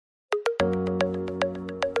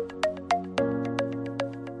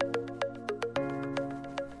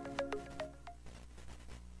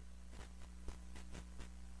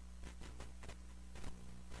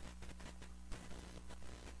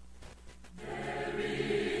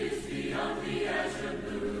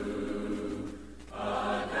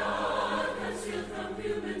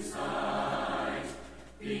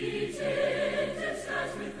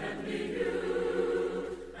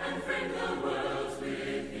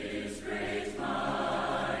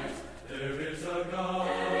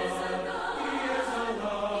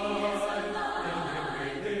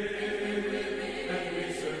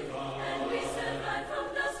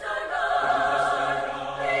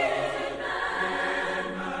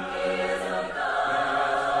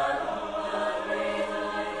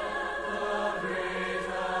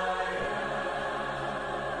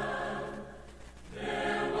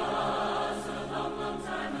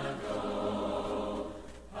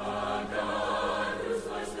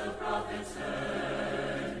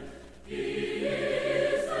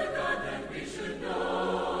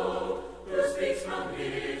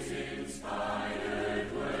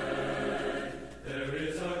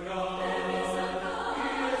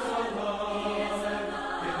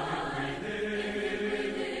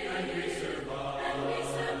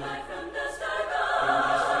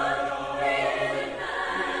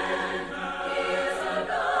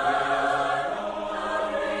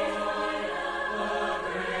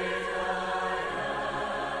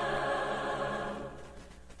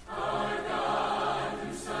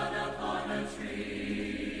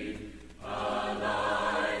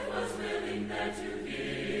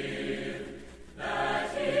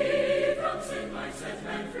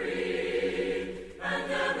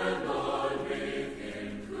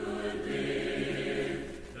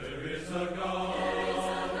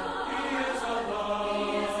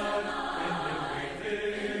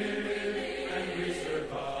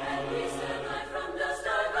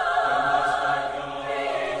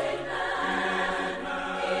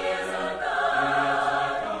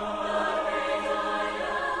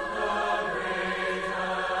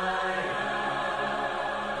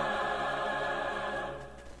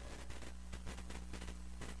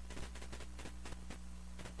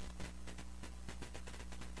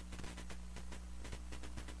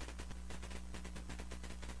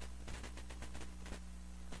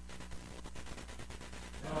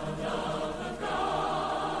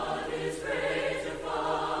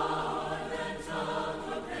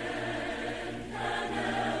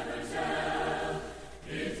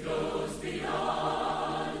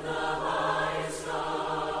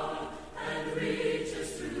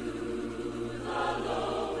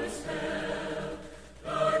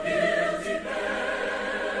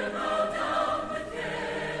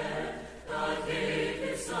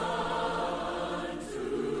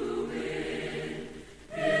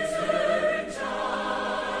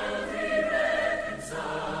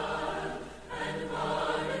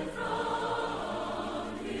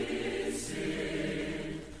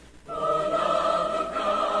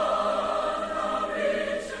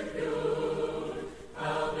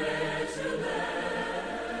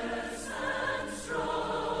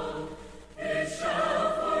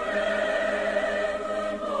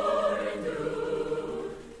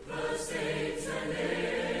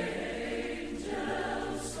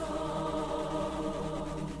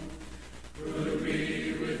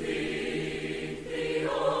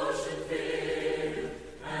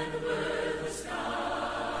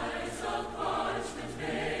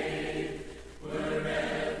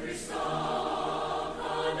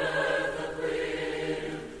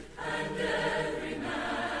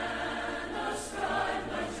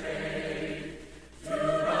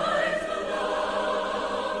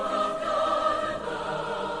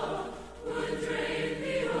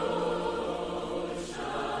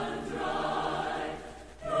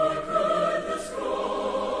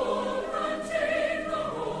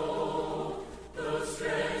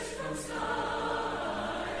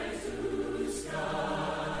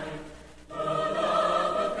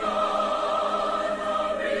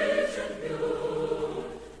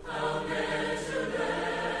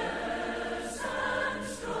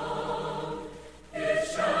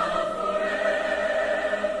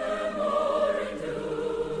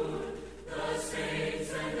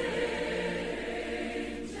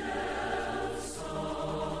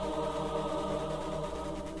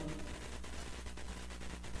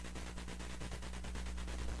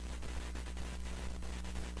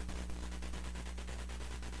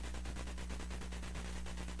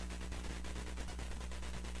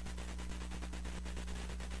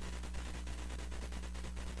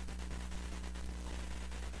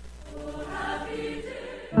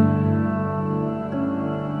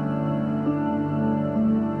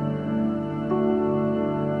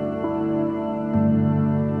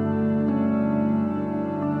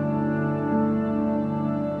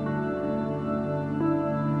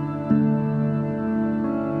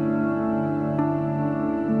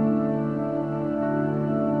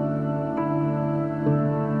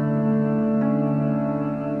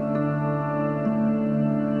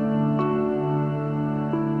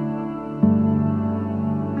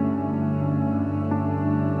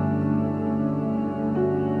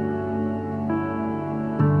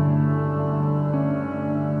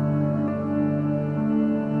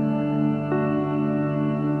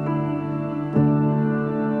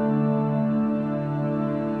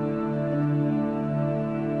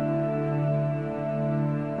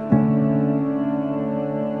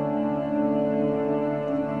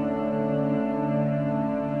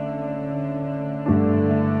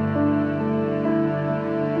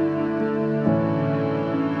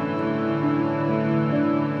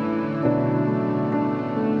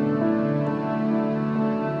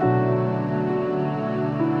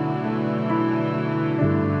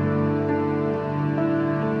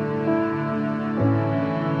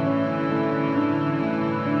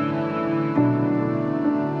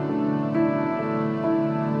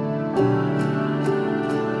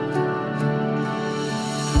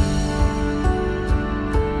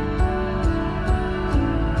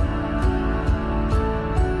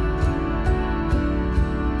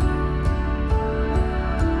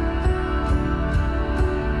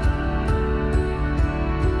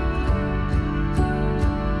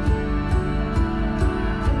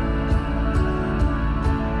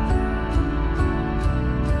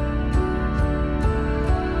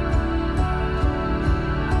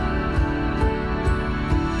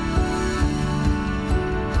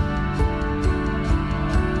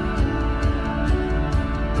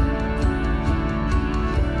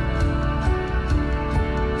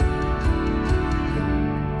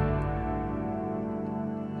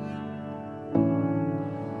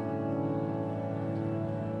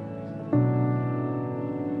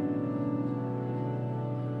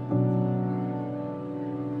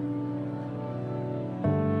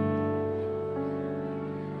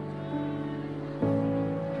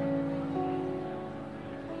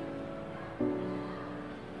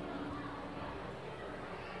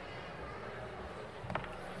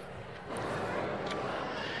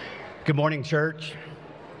Good morning, church.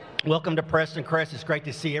 Welcome to Preston Crest. It's great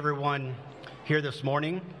to see everyone here this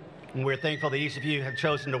morning. And we're thankful that each of you have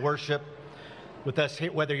chosen to worship with us,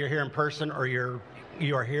 whether you're here in person or you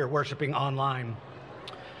are here worshiping online.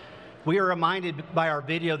 We are reminded by our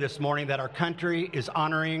video this morning that our country is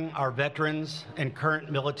honoring our veterans and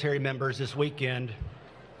current military members this weekend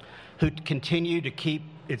who continue to keep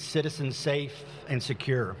its citizens safe and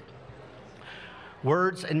secure.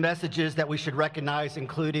 Words and messages that we should recognize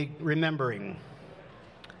including remembering,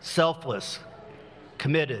 selfless,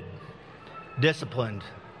 committed, disciplined,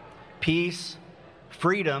 peace,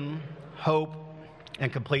 freedom, hope,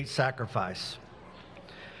 and complete sacrifice.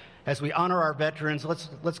 As we honor our veterans,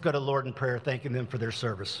 let's go to Lord in prayer, thanking them for their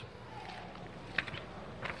service.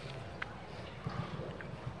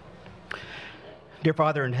 Dear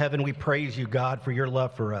Father in heaven, we praise you, God, for your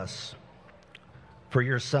love for us, for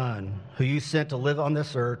your Son, who you sent to live on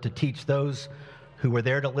this earth to teach those who were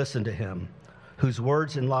there to listen to him, whose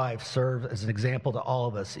words and life serve as an example to all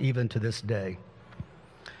of us, even to this day.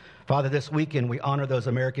 Father, this weekend we honor those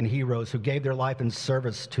American heroes who gave their life in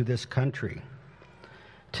service to this country.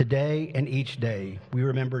 Today and each day, we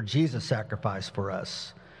remember Jesus' sacrifice for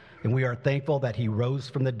us, and we are thankful that he rose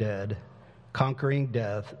from the dead, conquering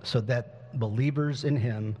death, so that believers in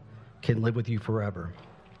him can live with you forever.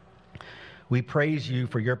 We praise you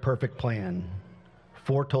for your perfect plan,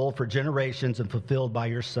 foretold for generations and fulfilled by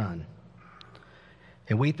your Son.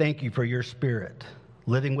 And we thank you for your Spirit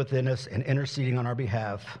living within us and interceding on our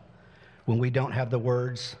behalf when we don't have the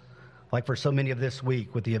words, like for so many of this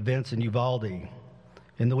week with the events in Uvalde,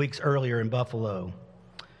 in the weeks earlier in Buffalo,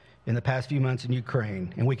 in the past few months in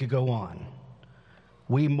Ukraine, and we could go on.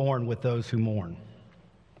 We mourn with those who mourn.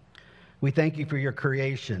 We thank you for your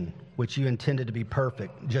creation, which you intended to be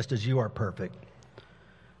perfect, just as you are perfect.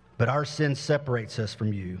 But our sin separates us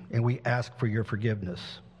from you, and we ask for your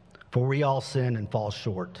forgiveness, for we all sin and fall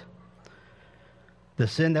short. The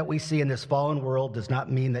sin that we see in this fallen world does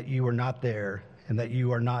not mean that you are not there and that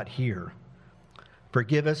you are not here.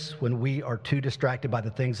 Forgive us when we are too distracted by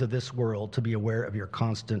the things of this world to be aware of your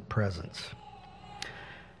constant presence.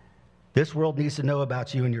 This world needs to know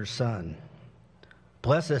about you and your Son.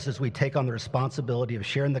 Bless us as we take on the responsibility of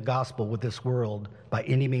sharing the gospel with this world by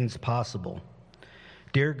any means possible.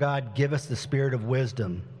 Dear God, give us the spirit of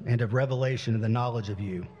wisdom and of revelation in the knowledge of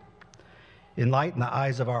you. Enlighten the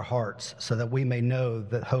eyes of our hearts so that we may know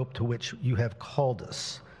the hope to which you have called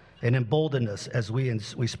us, and embolden us as we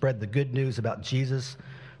spread the good news about Jesus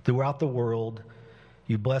throughout the world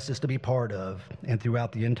you bless us to be part of and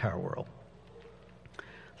throughout the entire world.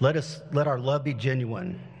 Let our love be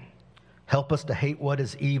genuine. Help us to hate what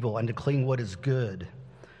is evil and to cling what is good.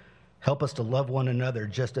 Help us to love one another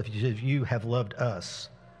just as you have loved us.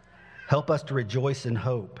 Help us to rejoice in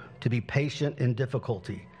hope, to be patient in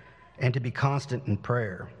difficulty, and to be constant in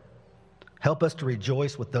prayer. Help us to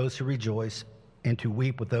rejoice with those who rejoice and to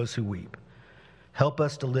weep with those who weep. Help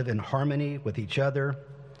us to live in harmony with each other.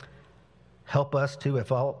 Help us to,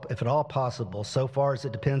 if at all possible, so far as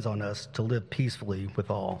it depends on us, to live peacefully with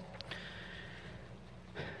all.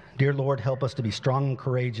 Dear Lord, help us to be strong and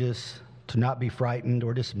courageous, to not be frightened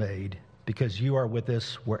or dismayed, because you are with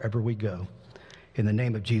us wherever we go. In the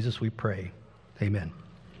name of Jesus we pray. Amen.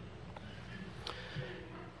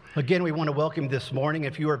 Again, we want to welcome you this morning.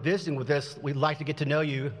 If you are visiting with us, we'd like to get to know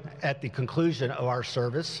you at the conclusion of our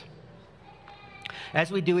service.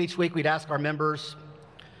 As we do each week, we'd ask our members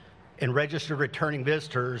and registered returning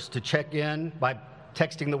visitors to check in by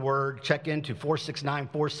texting the word check in to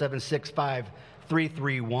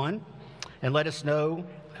 469-476-5331 and let us know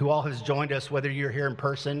who all has joined us, whether you're here in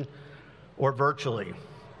person or virtually.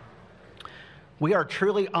 We are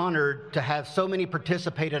truly honored to have so many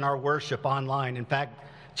participate in our worship online. In fact,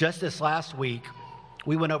 just this last week,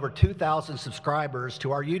 we went over 2,000 subscribers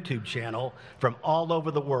to our YouTube channel from all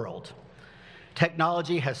over the world.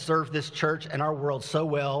 Technology has served this church and our world so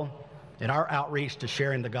well in our outreach to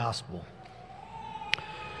sharing the gospel.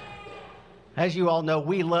 As you all know,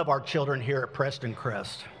 we love our children here at Preston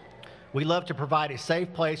Crest. We love to provide a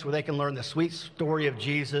safe place where they can learn the sweet story of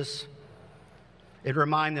Jesus and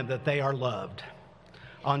remind them that they are loved.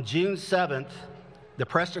 On June 7th, the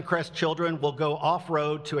Preston Crest children will go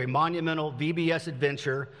off-road to a monumental VBS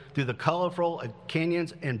adventure through the colorful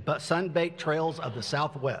canyons and sun-baked trails of the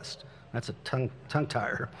Southwest. That's a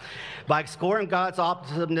tongue-tire. By exploring God's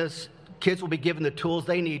awesomeness, kids will be given the tools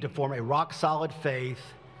they need to form a rock-solid faith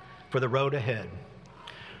for the road ahead.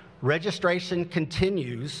 Registration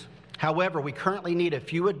continues. However, we currently need a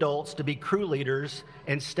few adults to be crew leaders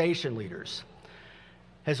and station leaders.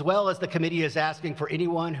 As well as the committee is asking for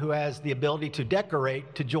anyone who has the ability to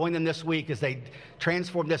decorate to join them this week as they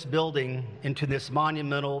transform this building into this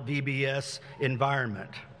monumental VBS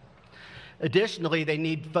environment. Additionally, they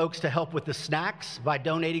need folks to help with the snacks by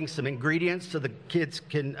donating some ingredients so the kids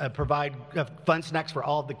can provide fun snacks for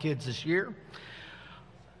all of the kids this year.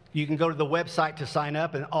 You can go to the website to sign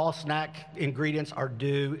up, and all snack ingredients are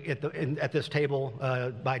due at this table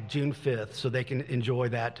by June 5th, so they can enjoy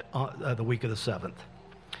that the week of the 7th.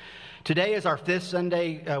 Today is our 5th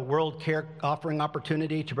Sunday World Care offering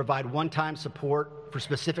opportunity to provide one-time support for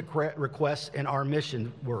specific requests in our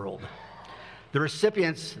mission world. The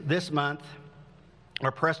recipients this month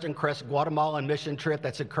are Preston Crest Guatemalan mission trip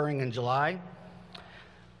that's occurring in July.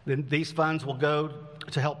 Then these funds will go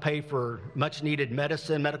to help pay for much-needed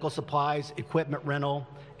medicine, medical supplies, equipment rental,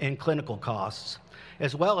 and clinical costs,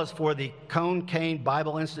 as well as for the Cone Cane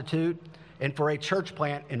Bible Institute and for a church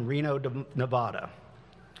plant in Reno, Nevada.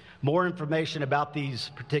 More information about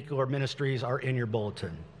these particular ministries are in your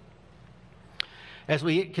bulletin. As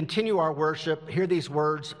we continue our worship, hear these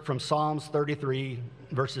words from Psalms 33,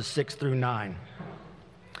 verses 6 through 9.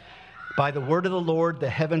 By the word of the Lord the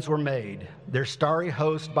heavens were made, their starry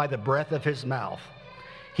host by the breath of his mouth.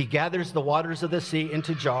 He gathers the waters of the sea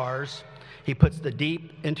into jars. He puts the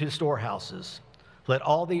deep into storehouses. Let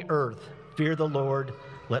all the earth fear the Lord.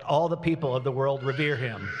 Let all the people of the world revere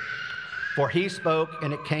him. For he spoke,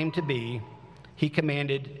 and it came to be. He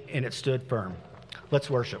commanded, and it stood firm. Let's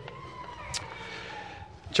worship.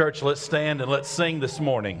 Church, let's stand and let's sing this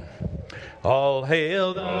morning. All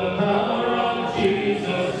hail the power of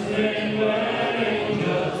Jesus' name, let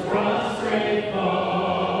angels prostrate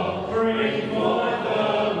fall. Bring forth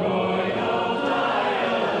the royal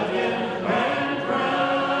diadem and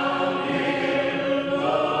crown him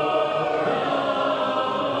Lord of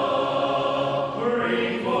all.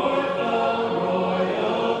 Bring forth the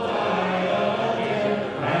royal diadem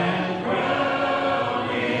and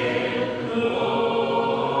crown him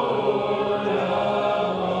Lord of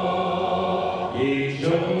all. Ye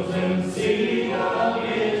chosen seed of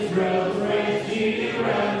Israel's race, ye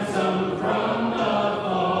ransomed from the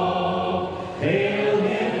fall. Hail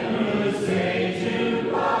him who saved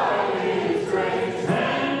you by his grace,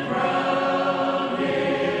 and crown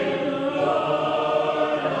him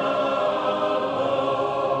Lord of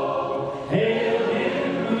all. Hail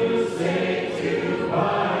him who saved you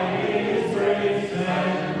by his grace,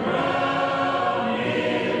 and crown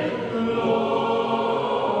him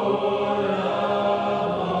Lord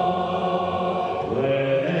of all.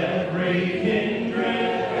 Let every kindred,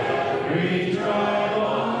 every tribe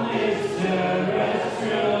on this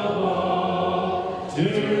terrestrial ball, to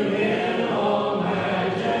him all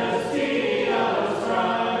majesty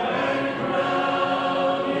ascribe, and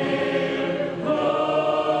crown him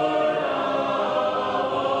Lord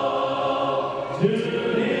of all. To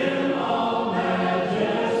him all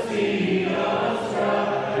majesty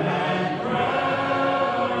ascribe, and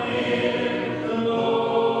crown him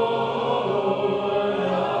Lord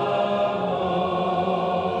of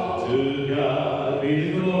all. To God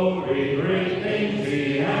be the glory, great things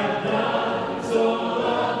he hath done. So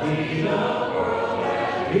loved he the world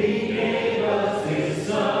that he gave us his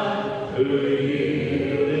Son, who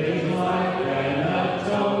yielded his life and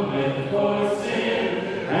atonement for sin,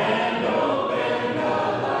 and opened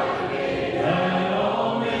the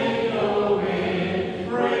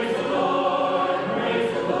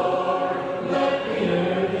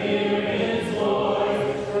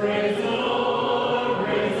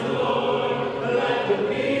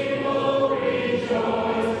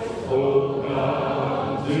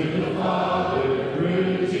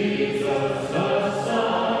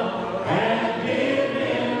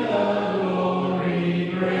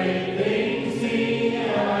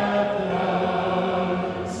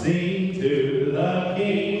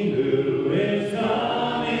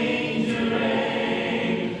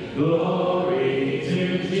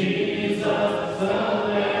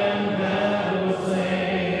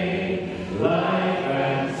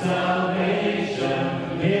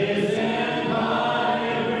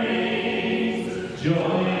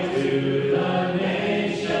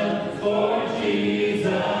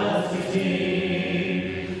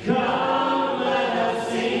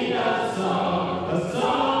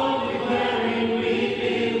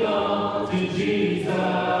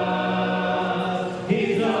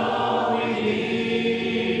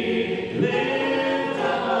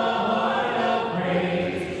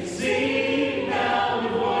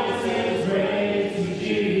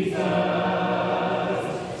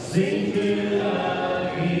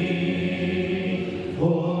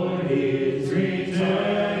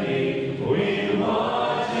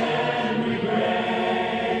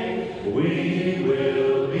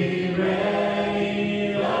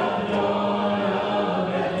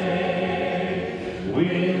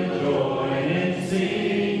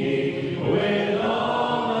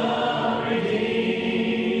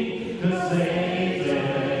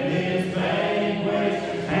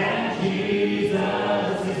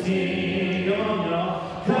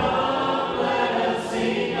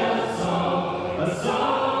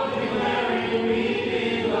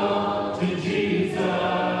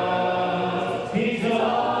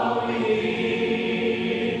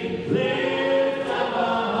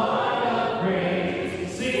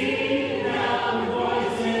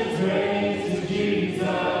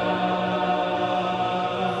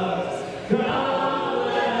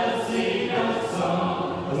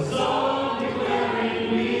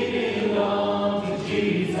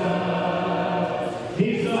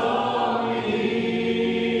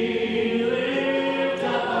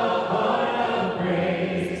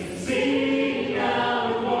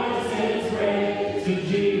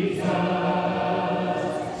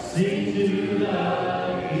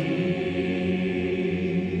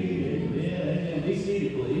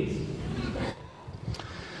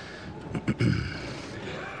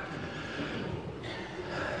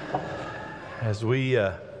As we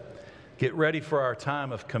get ready for our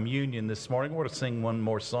time of communion this morning, we're going to sing one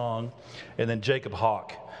more song, and then Jacob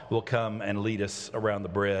Hawk will come and lead us around the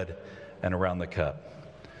bread and around the cup.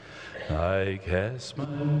 I cast my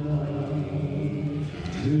mind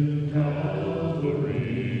to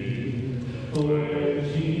Calvary, where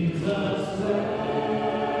Jesus bled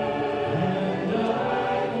and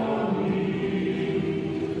died for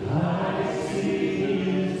me. I see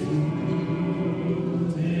His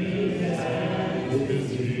wounds, His hand, His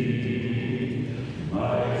feet,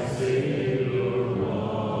 my Savior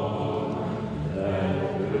on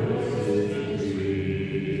that cursed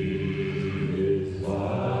tree. His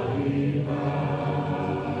body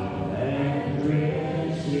bound and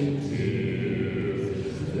drenched in tears,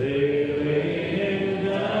 they laid Him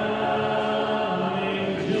down in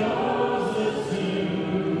Joseph's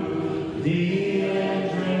tomb. The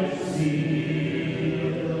entrance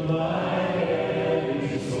sealed by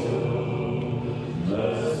every soul,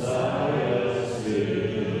 Messiah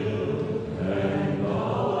still and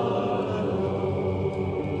all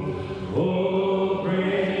alone. Oh,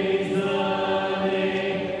 praise the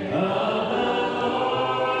name of the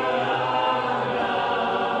Lord our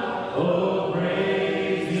God. Oh,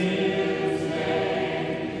 praise His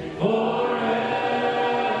name forevermore.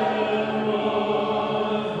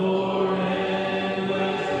 For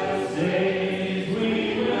endless days we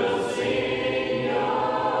will sing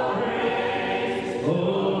Your praise, O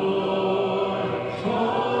Lord, O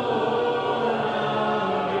Lord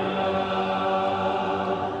our God.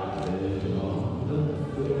 Then on the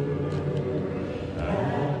third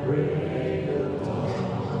at break of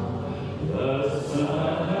dawn, the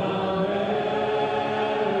Son of Heaven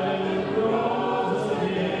rose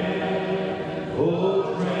again.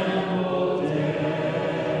 Oh, tremble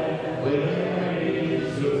death, where is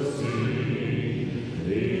your seed?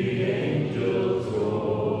 The angels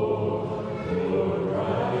roar for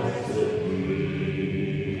Christ to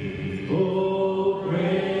be. Oh,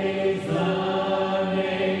 praise the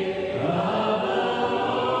name of the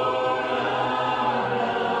Lord our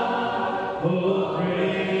God. Oh,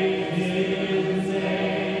 praise His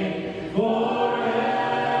name forevermore.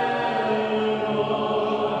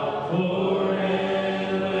 For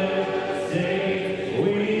endless days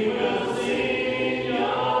we will sing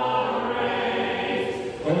Your praise,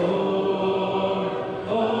 O Lord,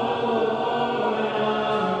 O Lord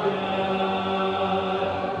our God.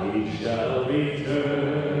 We shall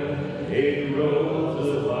return in robes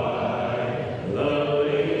of white, the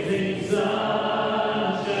blazing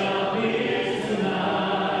sun shall pierce the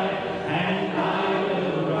night, and I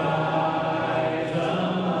will rise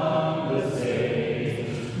among the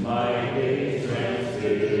saints, my gaze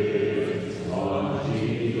transfixed on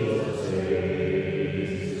Jesus'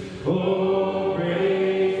 face. Oh,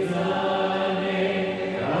 praise the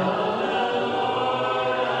name of the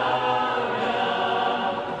Lord our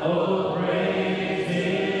God. Oh, praise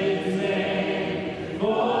His name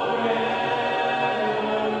forevermore.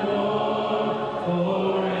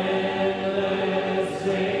 For endless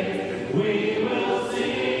days we will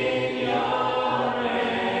sing Your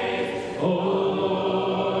praise, O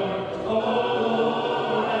Lord, O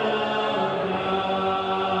Lord our God.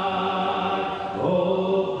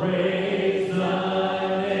 Oh, praise the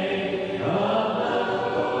name of the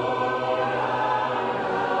Lord our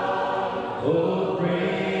God. Oh,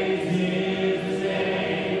 praise His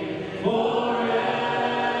name forevermore.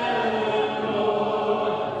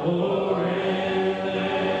 For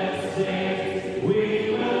endless days we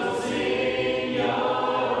will sing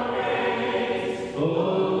Your praise, O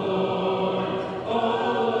Lord, O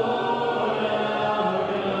Lord our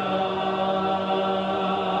God.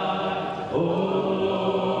 O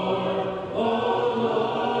Lord, O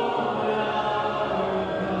Lord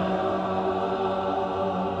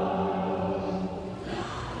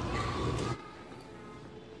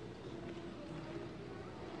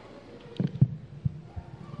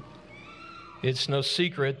It's no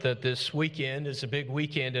secret that this weekend is a big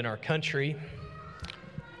weekend in our country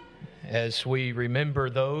as we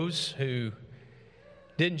remember those who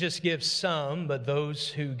didn't just give some, but those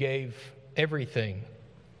who gave everything.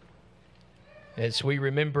 As we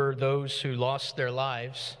remember those who lost their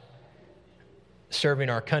lives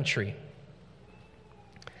serving our country.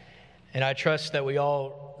 And I trust that we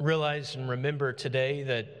all realize and remember today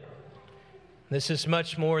that this is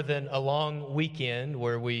much more than a long weekend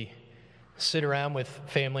where we sit around with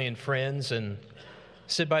family and friends and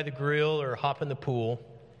sit by the grill or hop in the pool.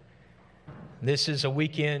 This is a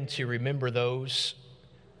weekend to remember those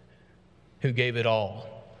who gave it all.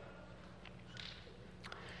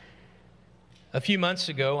 A few months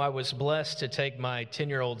ago, I was blessed to take my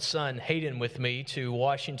 10-year-old son, Hayden, with me to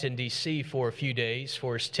Washington, D.C. for a few days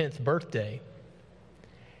for his 10th birthday.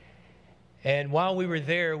 And while we were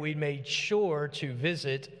there, we made sure to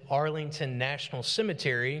visit Arlington National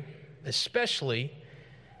Cemetery, especially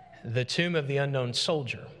the Tomb of the Unknown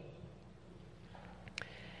Soldier.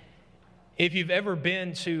 If you've ever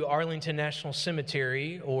been to Arlington National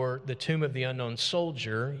Cemetery or the Tomb of the Unknown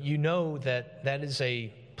Soldier, you know that that is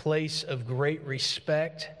a place of great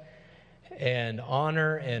respect and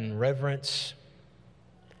honor and reverence,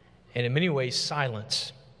 and in many ways,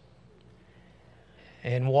 silence.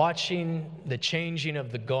 And watching the changing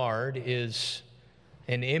of the guard is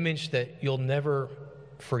an image that you'll never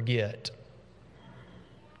forget.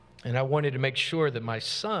 And I wanted to make sure that my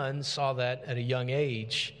son saw that at a young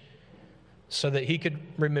age so that he could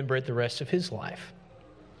remember it the rest of his life.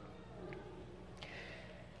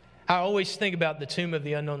 I always think about the Tomb of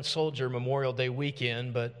the Unknown Soldier Memorial Day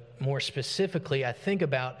weekend, but more specifically, I think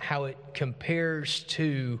about how it compares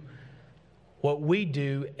to what we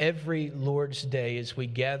do every Lord's Day as we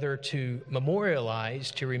gather to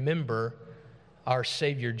memorialize, to remember our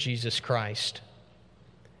Savior, Jesus Christ.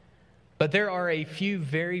 But there are a few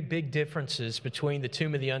very big differences between the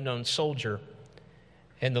Tomb of the Unknown Soldier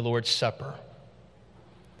and the Lord's Supper.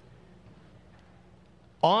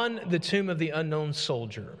 On the Tomb of the Unknown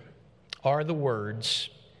Soldier are the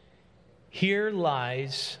words, "Here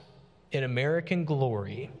lies in American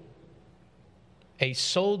glory a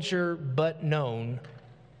soldier but known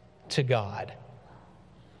to God."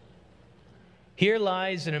 Here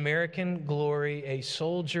lies in American glory a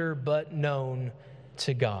soldier but known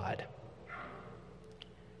to God.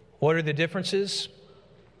 What are the differences?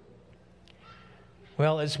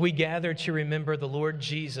 Well, as we gather to remember the Lord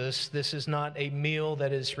Jesus, this is not a meal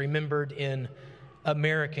that is remembered in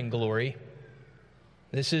American glory.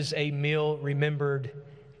 This is a meal remembered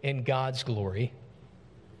in God's glory.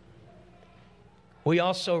 We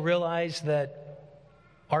also realize that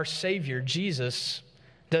our Savior, Jesus,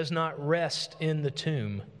 does not rest in the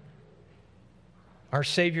tomb. Our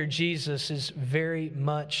Savior, Jesus, is very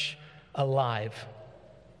much alive.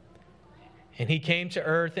 And He came to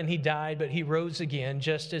earth and He died, but He rose again,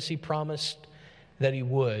 just as He promised that He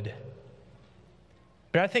would.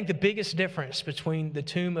 But I think the biggest difference between the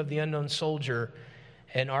Tomb of the Unknown Soldier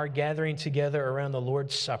and our gathering together around the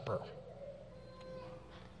Lord's Supper,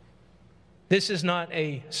 this is not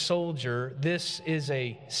a soldier, this is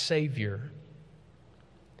a Savior.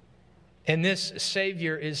 And this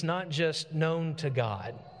Savior is not just known to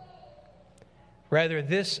God. Rather,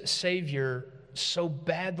 this Savior so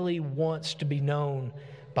badly wants to be known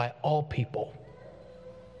by all people.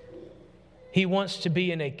 He wants to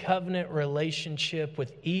be in a covenant relationship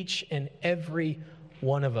with each and every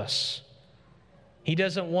one of us. He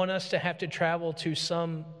doesn't want us to have to travel to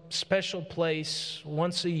some special place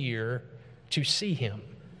once a year to see Him.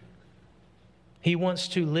 He wants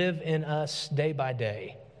to live in us day by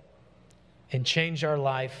day and change our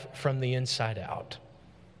life from the inside out.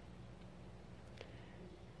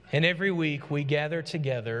 And every week we gather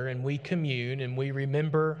together and we commune and we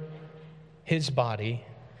remember His body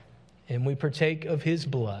and we partake of His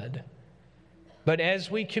blood. But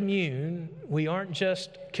as we commune, we aren't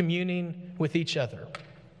just communing with each other.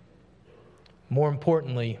 More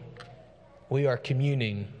importantly, we are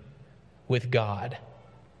communing with God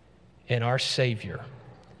and our Savior,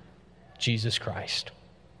 Jesus Christ.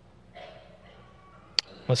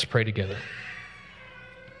 Let's pray together.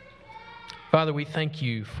 Father, we thank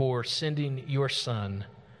You for sending Your Son,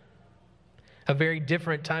 a very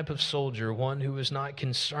different type of soldier, one who is not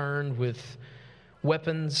concerned with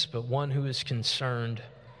weapons, but one who is concerned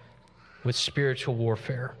with spiritual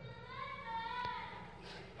warfare.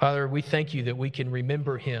 Father, we thank You that we can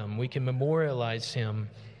remember Him, we can memorialize Him.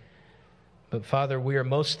 But Father, we are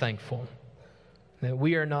most thankful that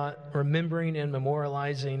we are not remembering and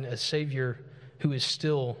memorializing a Savior who is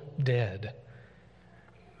still dead.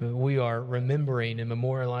 We are remembering and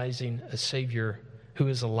memorializing a Savior who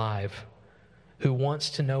is alive, who wants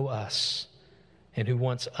to know us, and who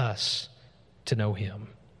wants us to know Him.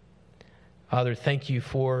 Father, thank You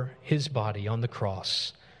for His body on the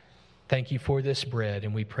cross. Thank You for this bread,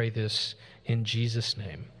 and we pray this in Jesus'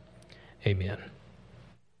 name. Amen.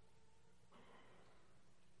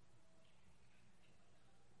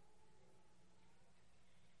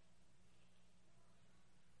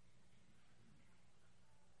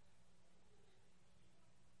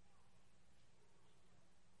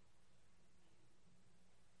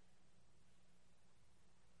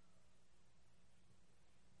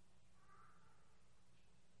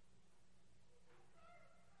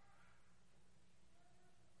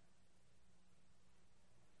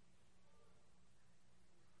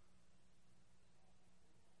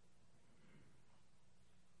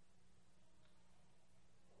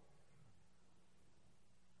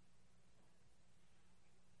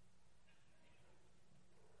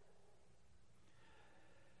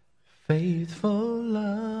 faithful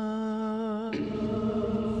love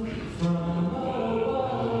from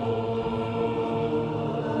above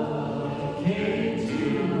came to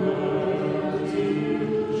earth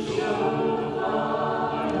to show the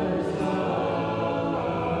Father's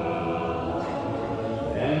love,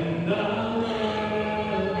 and the Lamb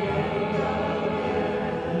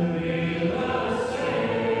made us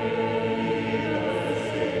save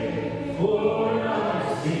for our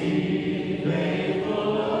sin, faithful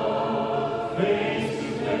love, face to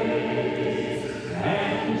face,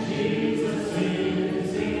 and Jesus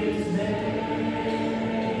is His name.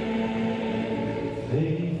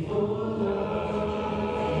 Faithful love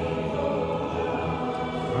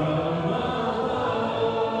from above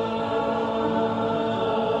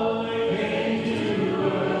came to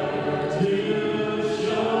earth to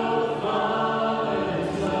show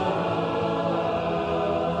Father's love,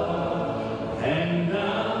 and the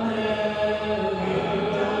Lamb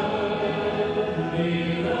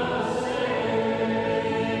made us save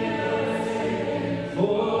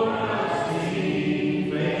for our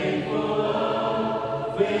sin, faithful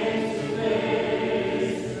love, face to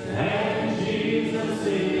face, and Jesus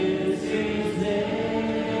is His name.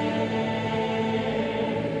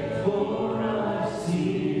 For our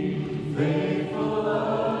sin, faithful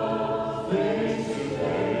love, face to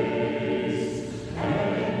face,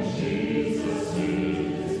 and Jesus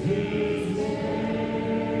is His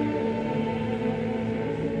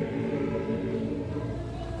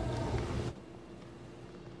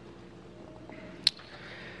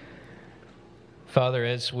Father,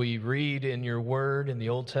 as we read in your word in the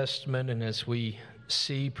Old Testament and as we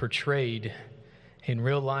see portrayed in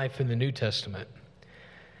real life in the New Testament,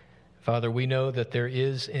 Father, we know that there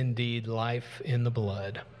is indeed life in the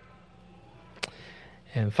blood.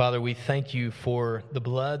 And Father, we thank you for the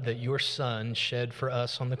blood that your Son shed for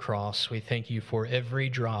us on the cross. We thank you for every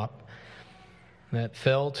drop that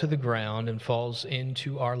fell to the ground and falls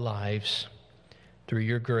into our lives through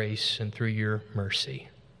your grace and through your mercy.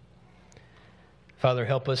 Father,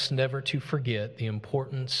 help us never to forget the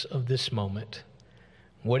importance of this moment,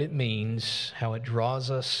 what it means, how it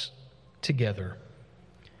draws us together,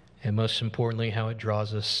 and most importantly, how it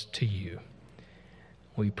draws us to you.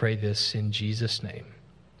 We pray this in Jesus' name.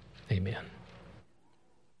 Amen.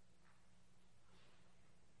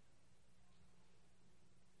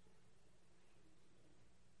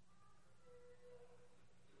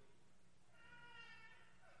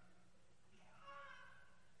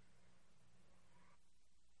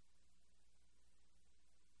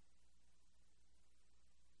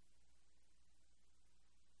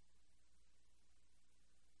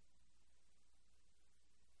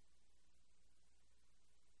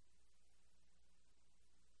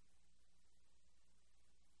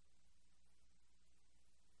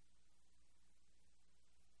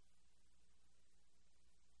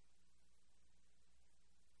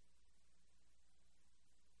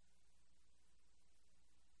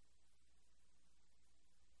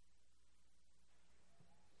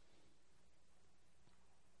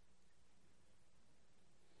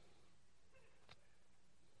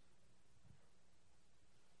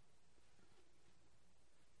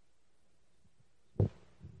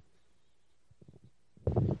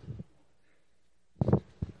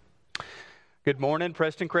 Good morning,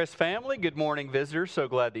 Preston Crest family. Good morning, visitors. So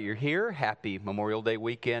glad that you're here. Happy Memorial Day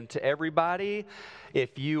weekend to everybody.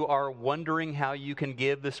 If you are wondering how you can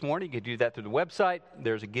give this morning, you can do that through the website.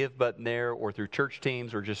 There's a give button there, or through church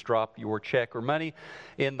teams, or just drop your check or money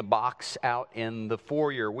in the box out in the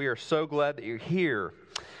foyer. We are so glad that you're here.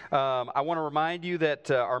 I want to remind you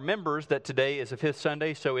that our members, that today is a fifth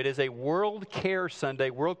Sunday, so it is a World Care Sunday.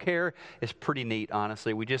 World Care is pretty neat,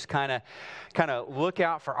 honestly. We just kind of look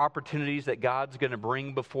out for opportunities that God's going to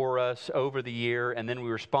bring before us over the year, and then we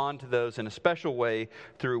respond to those in a special way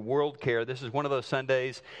through World Care. This is one of those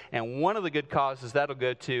Sundays, and one of the good causes that'll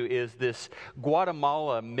go to is this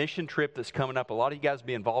Guatemala mission trip that's coming up. A lot of you guys will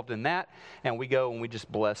be involved in that, and we go and we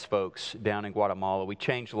just bless folks down in Guatemala. We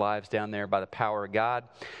change lives down there by the power of God,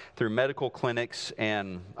 through medical clinics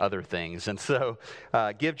and other things. And so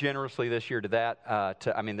give generously this year to that,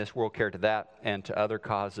 this World Care to that, and to other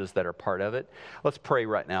causes that are part of it. Let's pray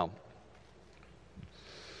right now.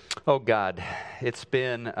 Oh God, it's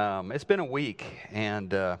been a week,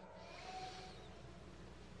 and our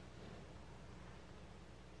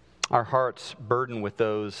hearts burden with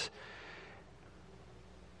those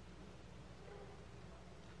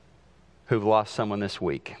who've lost someone this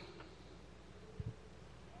week.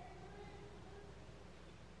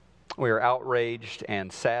 We are outraged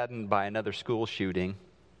and saddened by another school shooting.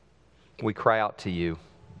 We cry out to you.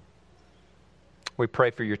 We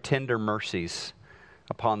pray for your tender mercies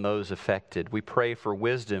upon those affected. We pray for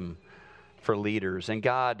wisdom for leaders. And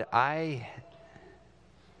God, I'm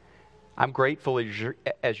grateful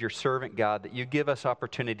as your servant, God, that you give us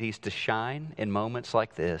opportunities to shine in moments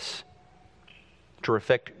like this, to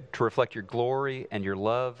reflect your glory and your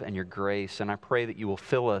love and your grace. And I pray that you will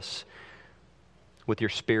fill us with your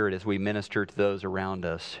Spirit as we minister to those around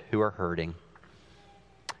us who are hurting.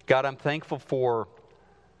 God, I'm thankful for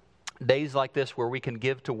days like this where we can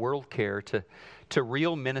give to World Care, to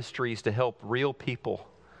real ministries to help real people.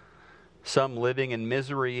 Some living in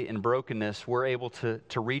misery and brokenness, we're able to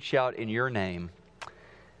reach out in your name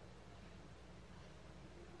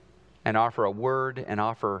and offer a word and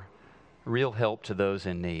offer real help to those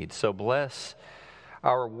in need. So bless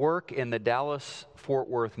our work in the Dallas-Fort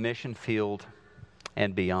Worth mission field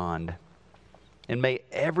and beyond. And may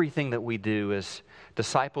everything that we do as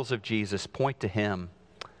disciples of Jesus point to Him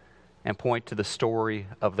and point to the story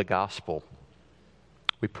of the gospel.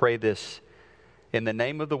 We pray this in the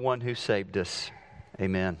name of the one who saved us.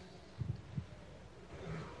 Amen.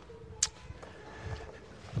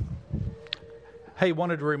 Hey,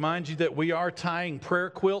 wanted to remind you that we are tying prayer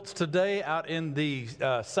quilts today out in the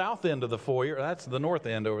south end of the foyer. That's the north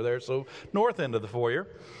end over there, so north end of the foyer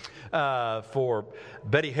for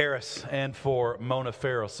Betty Harris and for Mona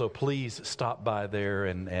Farrell. So please stop by there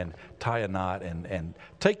and tie a knot and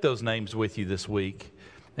take those names with you this week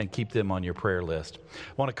and keep them on your prayer list.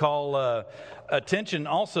 I want to call attention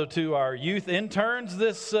also to our youth interns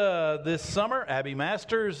this summer, Abby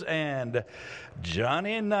Masters and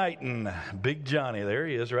Johnny Knighton. Big Johnny, there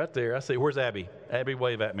he is right there. I see. Where's Abby? Abby,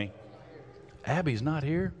 wave at me. Abby's not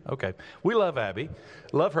here? Okay. We love Abby.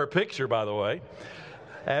 Love her picture, by the way.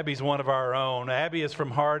 Abby's one of our own. Abby is from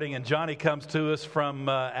Harding, and Johnny comes to us from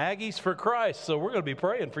Aggies for Christ. So we're going to be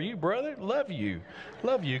praying for you, brother. Love you.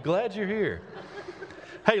 Love you. Glad you're here.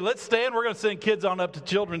 Hey, let's stand. We're going to send kids on up to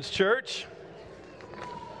Children's Church.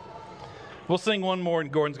 We'll sing one more,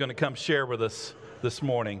 and Gordon's going to come share with us this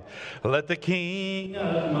morning. Let the King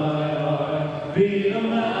of my heart be the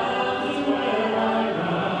mountain where I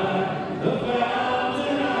ride, the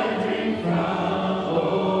fountain I drink from.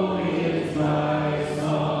 Oh, it's my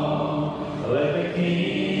song. Let the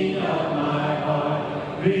King of my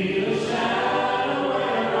heart be the shadow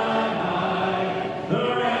where I hide,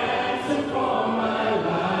 the ransom for my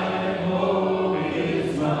life. Oh,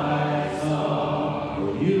 it's my song.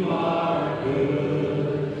 For you are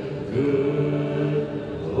good, good.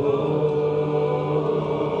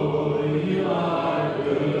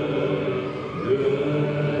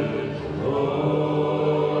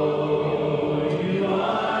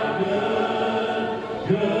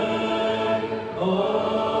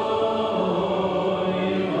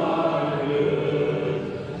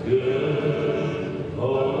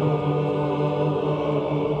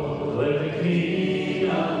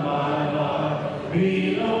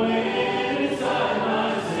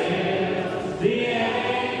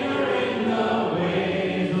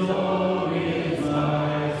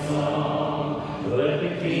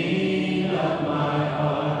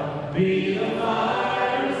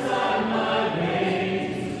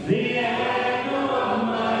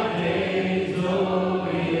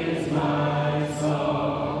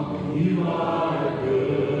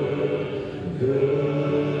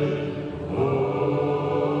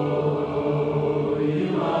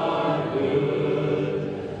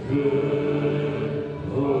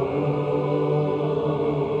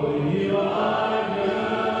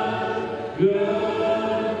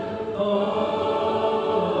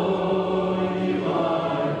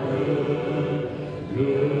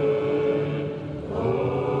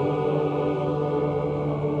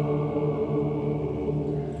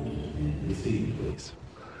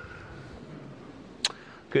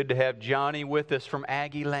 Good to have Johnny with us from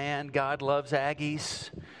Aggie Land. God loves Aggies,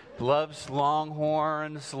 loves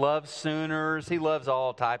Longhorns, loves Sooners. He loves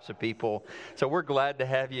all types of people. So we're glad to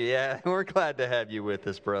have you. Yeah, we're glad to have you with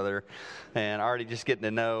us, brother. And already just getting to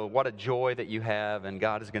know what a joy that you have, and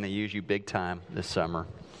God is going to use you big time this summer.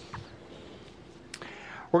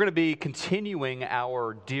 We're going to be continuing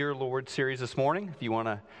our Dear Lord series this morning. If you want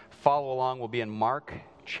to follow along, we'll be in Mark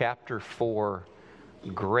chapter 4.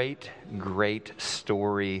 Great, great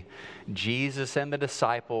story. Jesus and the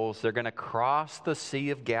disciples, they're going to cross the Sea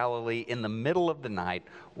of Galilee in the middle of the night.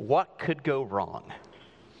 What could go wrong?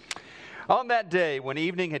 On that day, when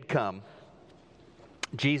evening had come,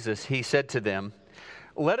 Jesus, he said to them,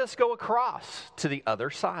 "Let us go across to the other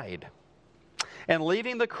side." And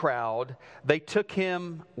leaving the crowd, they took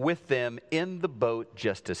him with them in the boat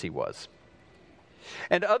just as he was.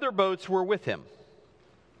 And other boats were with him.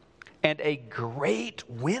 and a great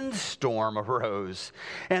windstorm arose,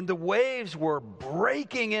 and the waves were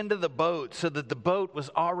breaking into the boat so that the boat was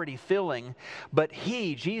already filling. But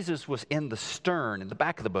he, Jesus, was in the stern, in the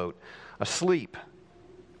back of the boat, asleep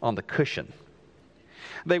on the cushion.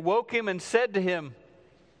 They woke him and said to him,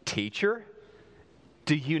 "Teacher,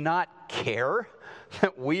 do you not care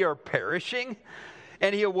that we are perishing?"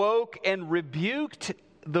 And he awoke and rebuked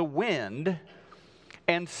the wind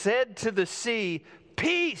and said to the sea,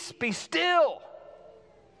 "Peace, be still."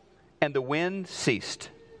 And the wind ceased.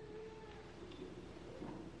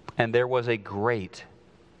 And there was a great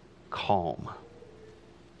calm.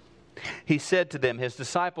 He said to them, his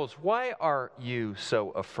disciples, "Why are you so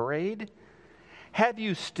afraid? Have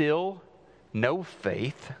you still no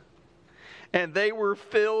faith?" And they were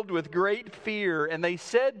filled with great fear, and they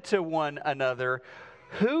said to one another,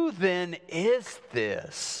 "Who then is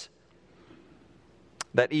this,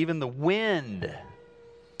 that even the wind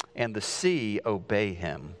and the sea obey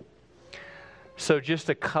him?" So just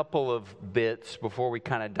a couple of bits before we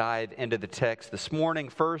kind of dive into the text this morning.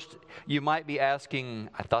 First, you might be asking,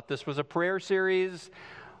 I thought this was a prayer series.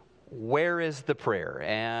 Where is the prayer?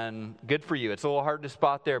 And good for you. It's a little hard to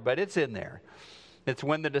spot there, but it's in there. It's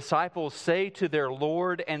when the disciples say to their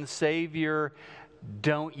Lord and Savior,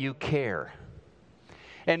 "Don't you care?"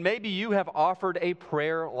 And maybe you have offered a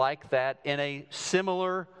prayer like that in a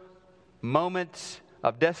similar moment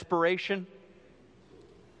of desperation.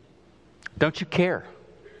 Don't you care?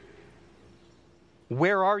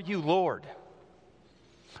 Where are you, Lord?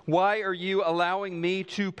 Why are you allowing me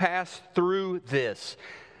to pass through this?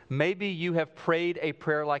 Maybe you have prayed a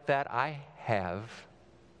prayer like that. I have.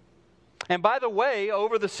 And by the way,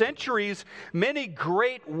 over the centuries, many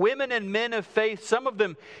great women and men of faith, some of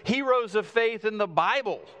them heroes of faith in the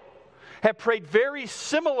Bible, have prayed very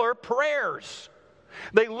similar prayers.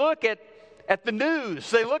 They look at the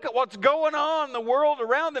news, they look at what's going on in the world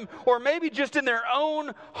around them, or maybe just in their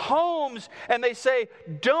own homes, and they say,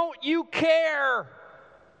 "Don't you care?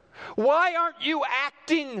 Why aren't you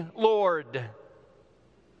acting, Lord?"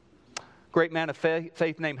 Great man of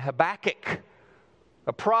faith named Habakkuk,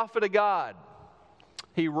 a prophet of God.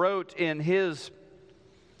 He wrote in his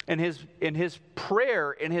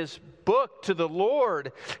prayer, in his book to the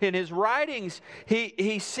Lord, in his writings,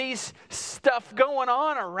 he sees stuff going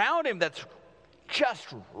on around him that's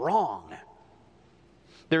just wrong.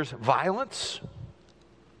 There's violence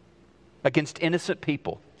against innocent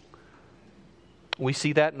people. We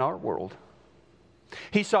see that in our world.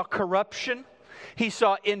 He saw corruption. He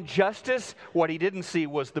saw injustice. What he didn't see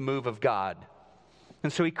was the move of God.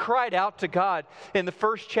 And so he cried out to God. In the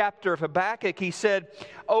first chapter of Habakkuk, he said,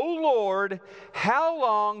 "O Lord, how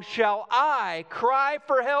long shall I cry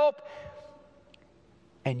for help?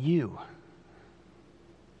 And you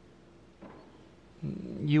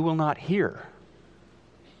will not hear.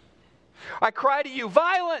 I cry to you,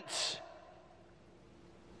 violence,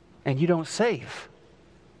 and you don't save.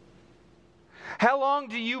 How long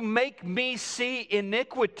do you make me see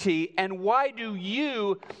iniquity, and why do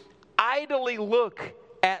you idly look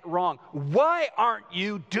at wrong?" Why aren't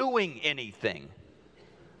you doing anything?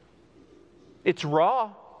 It's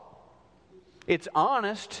raw. It's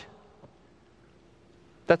honest.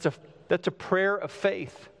 That's a prayer of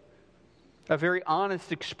faith. A very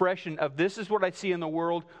honest expression of, this is what I see in the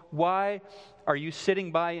world. Why are you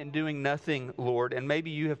sitting by and doing nothing, Lord? And maybe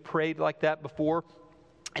you have prayed like that before.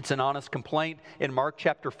 It's an honest complaint. In Mark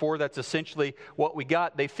chapter 4, that's essentially what we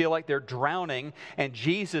got. They feel like they're drowning, and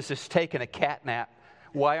Jesus is taking a cat nap.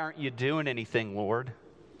 Why aren't you doing anything, Lord?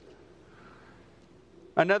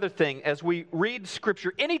 Another thing, as we read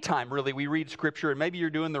Scripture, anytime really we read Scripture, and maybe you're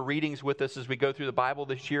doing the readings with us as we go through the Bible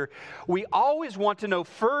this year, we always want to know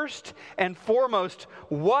first and foremost,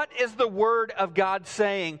 what is the Word of God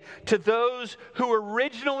saying to those who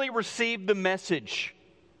originally received the message?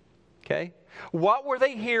 Okay? What were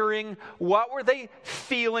they hearing? What were they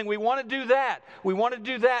feeling? We want to do that. We want to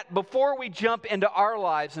do that before we jump into our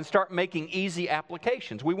lives and start making easy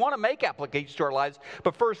applications. We want to make applications to our lives,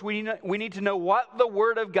 but first we need to know what the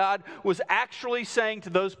Word of God was actually saying to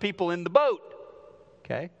those people in the boat.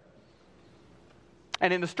 Okay?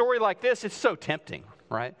 And in a story like this, it's so tempting,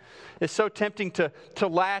 right? It's so tempting to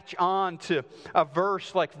latch on to a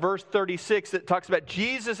verse like verse 36 that talks about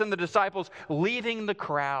Jesus and the disciples leaving the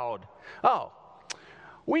crowd. Oh,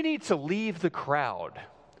 we need to leave the crowd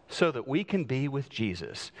so that we can be with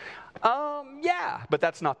Jesus. Yeah, but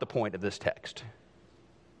that's not the point of this text.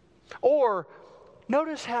 Or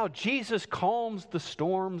notice how Jesus calms the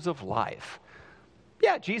storms of life.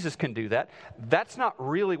 Yeah, Jesus can do that. That's not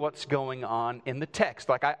really what's going on in the text.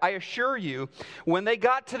 Like, I assure you, when they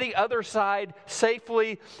got to the other side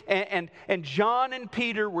safely and John and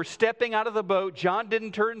Peter were stepping out of the boat, John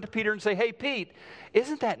didn't turn to Peter and say, "Hey, Pete,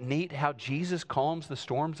 isn't that neat how Jesus calms the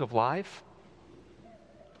storms of life?"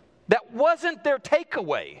 That wasn't their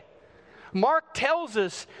takeaway. Mark tells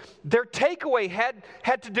us their takeaway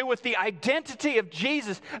had to do with the identity of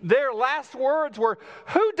Jesus. Their last words were,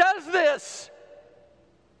 "Who does this?"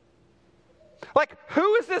 Like,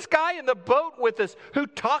 who is this guy in the boat with us who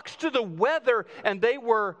talks to the weather? And they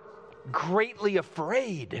were greatly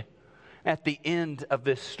afraid at the end of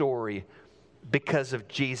this story because of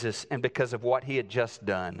Jesus and because of what he had just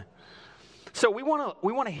done. So we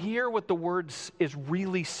want to hear what the words is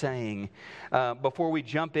really saying before we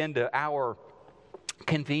jump into our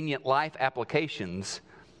convenient life applications,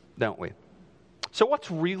 don't we? So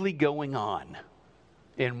what's really going on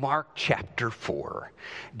in Mark chapter 4?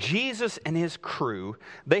 Jesus and his crew,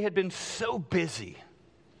 they had been so busy,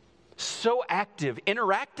 so active,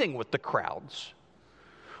 interacting with the crowds,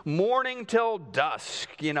 morning till dusk,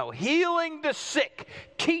 healing the sick,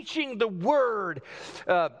 teaching the word,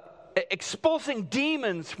 expulsing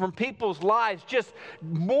demons from people's lives, just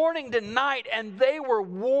morning to night, and they were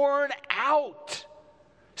worn out.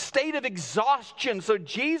 State of exhaustion. So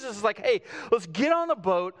Jesus is like, "Hey, let's get on the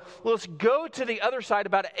boat. Let's go to the other side,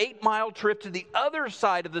 about an 8-mile trip to the other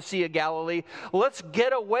side of the Sea of Galilee. Let's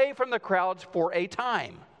get away from the crowds for a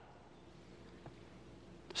time."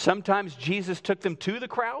 Sometimes Jesus took them to the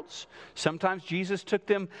crowds. Sometimes Jesus took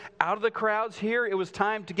them out of the crowds. Here, it was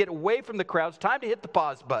time to get away from the crowds, time to hit the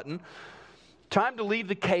pause button, time to leave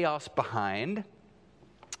the chaos behind.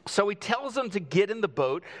 So he tells them to get in the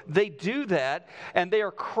boat. They do that, and they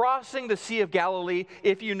are crossing the Sea of Galilee,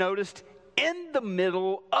 if you noticed, in the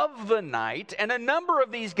middle of the night. And a number of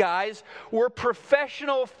these guys were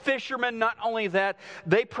professional fishermen. Not only that,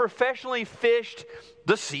 they professionally fished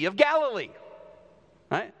the Sea of Galilee.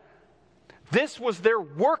 Right? This was their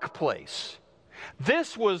workplace.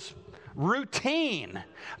 This was routine.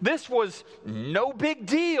 This was no big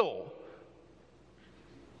deal.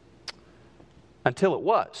 Until it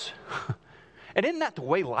was. And isn't that the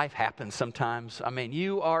way life happens sometimes? I mean,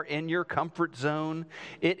 you are in your comfort zone.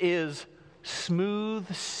 It is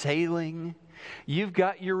smooth sailing. You've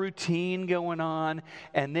got your routine going on,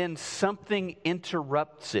 and then something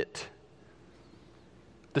interrupts it.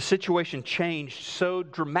 The situation changed so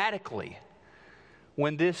dramatically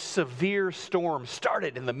when this severe storm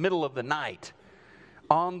started in the middle of the night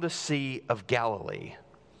on the Sea of Galilee.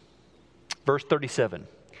 Verse 37.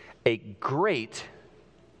 A great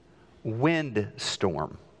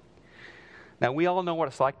windstorm. Now, we all know what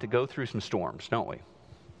it's like to go through some storms, don't we?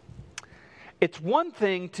 It's one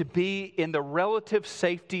thing to be in the relative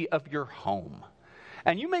safety of your home.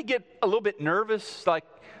 And you may get a little bit nervous, like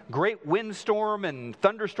great windstorm and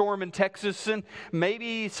thunderstorm in Texas, and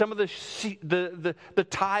maybe some of the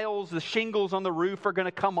tiles, the shingles on the roof are going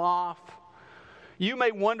to come off. You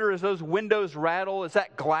may wonder, as those windows rattle, is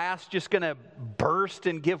that glass just going to burst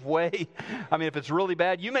and give way? I mean, if it's really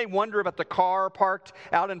bad. You may wonder about the car parked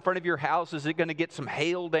out in front of your house. Is it going to get some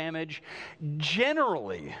hail damage?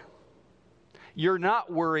 Generally, you're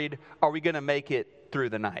not worried, are we going to make it through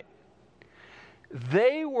the night?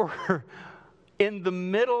 They were in the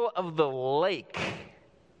middle of the lake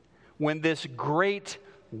when this great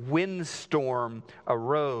windstorm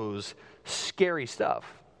arose. Scary stuff.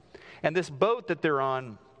 And this boat that they're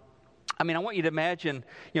on, I mean, I want you to imagine,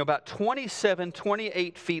 about 27,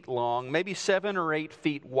 28 feet long, maybe 7 or 8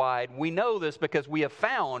 feet wide. We know this because we have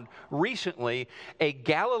found recently a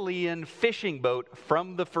Galilean fishing boat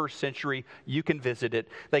from the first century. You can visit it.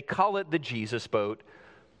 They call it the Jesus boat.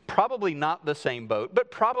 Probably not the same boat,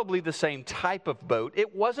 but probably the same type of boat.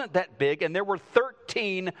 It wasn't that big, and there were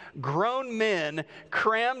 13 grown men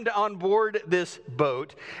crammed on board this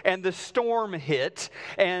boat, and the storm hit,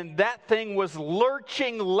 and that thing was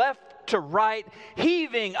lurching left to right,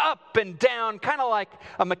 heaving up and down, kind of like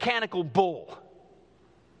a mechanical bull.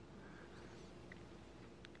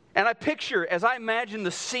 And I picture, as I imagine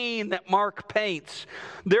the scene that Mark paints,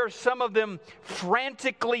 there are some of them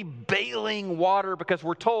frantically bailing water because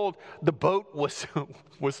we're told the boat was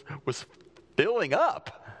filling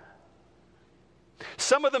up.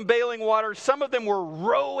 Some of them bailing water, some of them were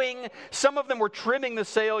rowing, some of them were trimming the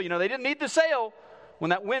sail. They didn't need the sail when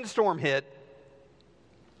that windstorm hit.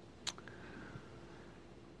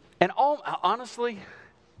 And honestly,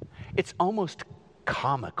 it's almost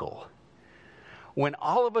comical when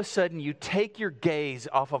all of a sudden you take your gaze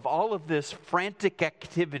off of all of this frantic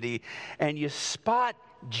activity and you spot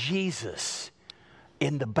Jesus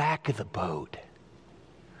in the back of the boat.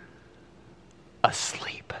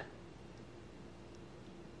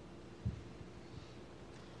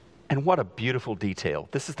 And what a beautiful detail.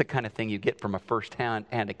 This is the kind of thing you get from a first-hand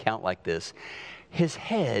account like this. His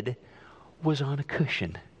head was on a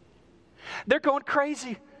cushion. They're going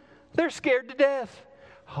crazy. They're scared to death.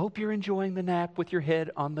 Hope you're enjoying the nap with your head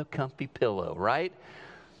on the comfy pillow, right?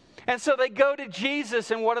 And so they go to Jesus,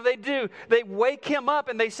 and what do? They wake him up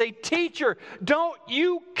and they say, "Teacher, don't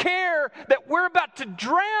you care that we're about to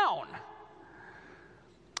drown?"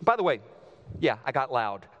 By the way, yeah, I got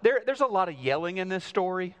loud. There's a lot of yelling in this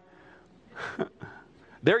story.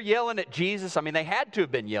 They're yelling at Jesus. I mean, they had to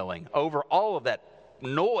have been yelling over all of that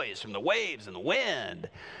noise from the waves and the wind.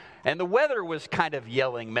 And the weather was kind of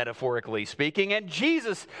yelling, metaphorically speaking. And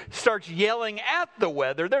Jesus starts yelling at the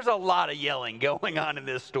weather. There's a lot of yelling going on in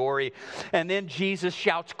this story. And then Jesus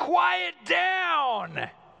shouts, "Quiet down!"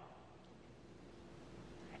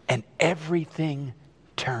 And everything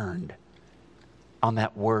turned on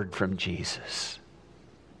that word from Jesus.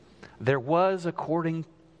 There was, according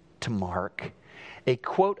to Mark, a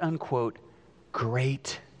quote-unquote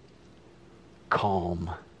great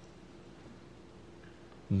calm.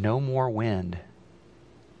 No more wind.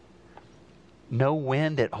 No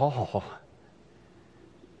wind at all.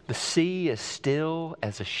 The sea is still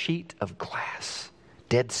as a sheet of glass,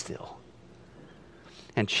 dead still.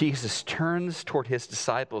 And Jesus turns toward his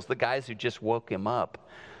disciples, the guys who just woke him up,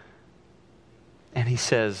 and he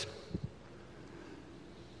says,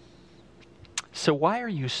 "So why are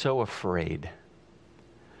you so afraid?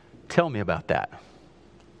 Tell me about that.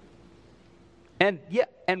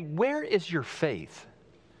 And where is your faith?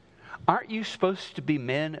 Aren't you supposed to be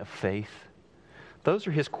men of faith?" Those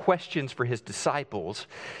are his questions for his disciples.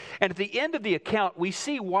 And at the end of the account, we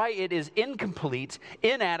see why it is incomplete,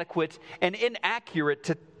 inadequate, and inaccurate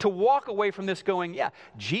to walk away from this going, yeah,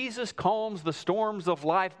 Jesus calms the storms of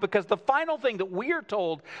life, because the final thing that we are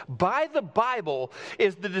told by the Bible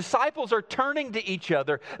is the disciples are turning to each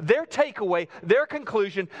other, their takeaway, their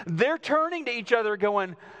conclusion, they're turning to each other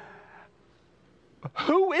going,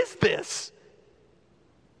 "Who is this?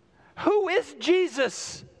 Who is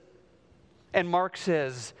Jesus?" And Mark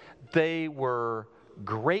says they were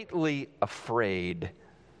greatly afraid.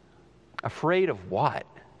 Afraid of what?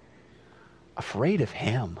 Afraid of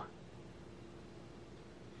him.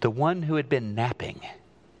 The one who had been napping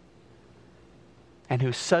and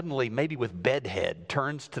who suddenly, maybe with bedhead,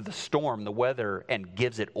 turns to the storm, the weather, and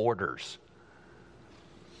gives it orders.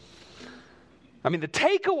 I mean, the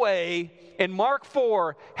takeaway in Mark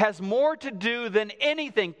 4 has more to do than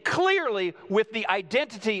anything clearly with the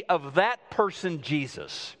identity of that person,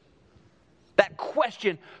 Jesus. That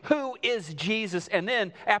question, who is Jesus? And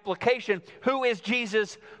then application, who is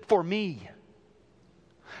Jesus for me?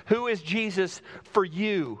 Who is Jesus for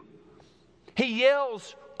you? He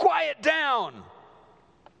yells, "Quiet down!"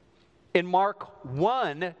 In Mark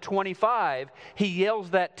 1:25, he yells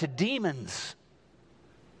that to demons.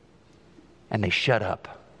 And they shut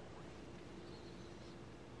up.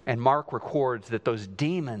 And Mark records that those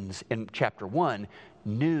demons in chapter 1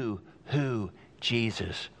 knew who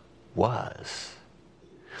Jesus was.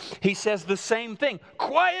 He says the same thing,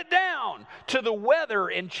 "Quiet down," to the weather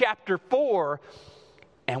in chapter 4.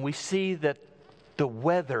 And we see that the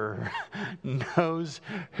weather knows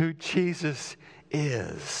who Jesus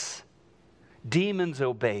is. Demons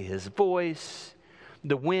obey his voice.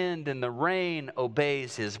 The wind and the rain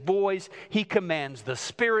obeys his voice. He commands the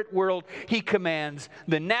spirit world. He commands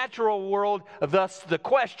the natural world. Thus the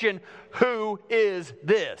question, who is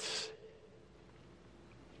this?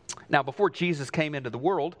 Now, before Jesus came into the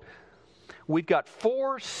world, we've got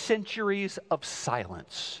 4 centuries of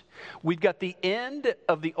silence. We've got the end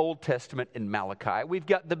of the Old Testament in Malachi. We've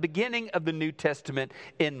got the beginning of the New Testament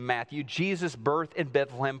in Matthew. Jesus' birth in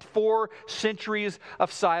Bethlehem. 4 centuries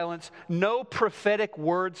of silence. No prophetic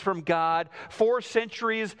words from God. 4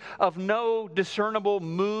 centuries of no discernible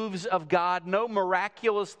moves of God. No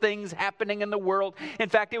miraculous things happening in the world. In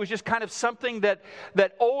fact, it was just kind of something that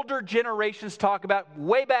older generations talk about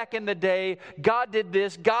way back in the day. God did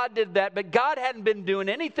this, God did that, but God hadn't been doing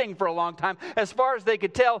anything for a long time as far as they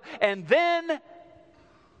could tell. And then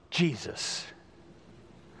Jesus.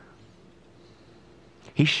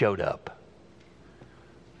 He showed up.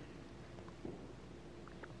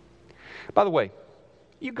 By the way,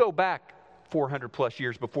 you go back 400 plus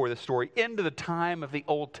years before this story into the time of the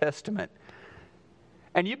Old Testament,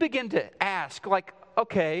 and you begin to ask, like,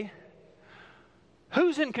 okay,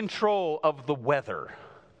 who's in control of the weather?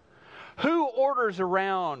 Who orders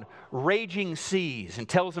around raging seas and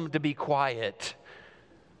tells them to be quiet?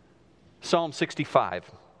 Psalm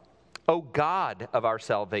 65. O God of our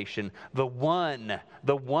salvation, the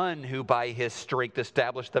one who by his strength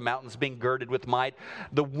established the mountains being girded with might,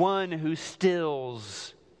 the one who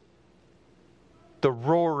stills the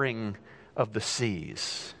roaring of the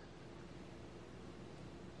seas.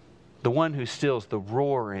 The one who stills the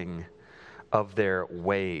roaring of their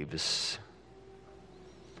waves.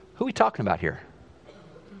 Who are we talking about here?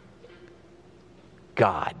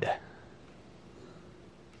 God.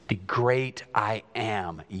 The great I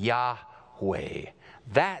am, Yahweh.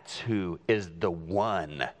 That's who is the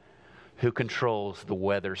one who controls the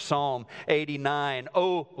weather. Psalm 89,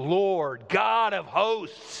 O Lord, God of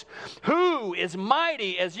hosts, who is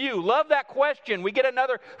mighty as you? Love that question. We get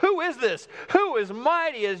another, who is this? Who is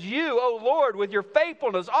mighty as you, O Lord, with your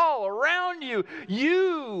faithfulness all around you?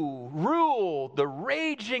 You rule the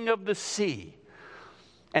raging of the sea.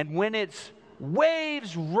 And when its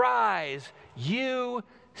waves rise, you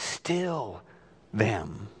still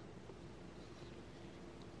them.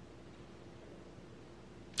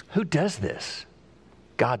 Who does this?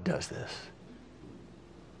 God does this.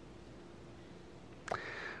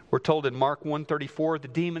 We're told in Mark 1:34 the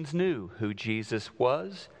demons knew who Jesus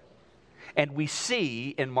was. And we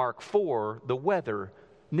see in Mark 4 the weather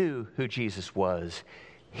knew who Jesus was.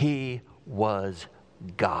 He was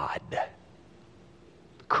God,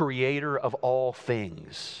 creator of all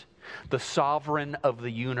things, the sovereign of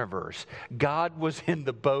the universe. God was in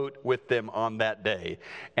the boat with them on that day,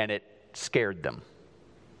 and it scared them.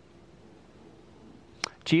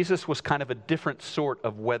 Jesus was kind of a different sort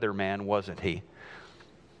of weatherman, wasn't he?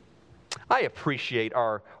 I appreciate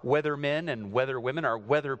our weathermen and weatherwomen, our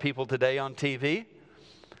weather people today on TV.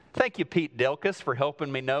 Thank you, Pete Delkus, for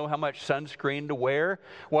helping me know how much sunscreen to wear,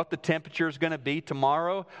 what the temperature is going to be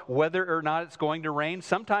tomorrow, whether or not it's going to rain.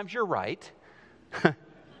 Sometimes you're right.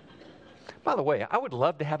 By the way, I would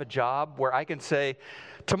love to have a job where I can say,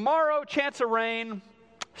 tomorrow, chance of rain,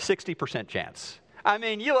 60% chance. I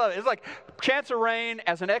mean, you love it. It's like chance of rain.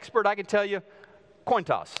 As an expert, I can tell you, coin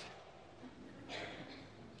toss.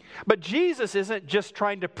 But Jesus isn't just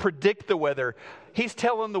trying to predict the weather. He's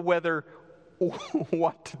telling the weather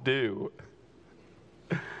what to do.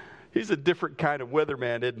 He's a different kind of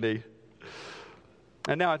weatherman, isn't he?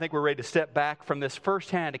 And now I think we're ready to step back from this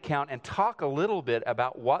firsthand account and talk a little bit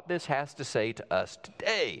about what this has to say to us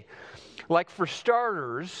today. Like, for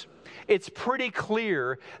starters, it's pretty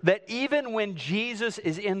clear that even when Jesus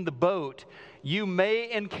is in the boat, you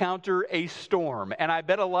may encounter a storm. And I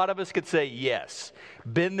bet a lot of us could say, yes,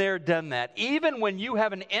 been there, done that. Even when you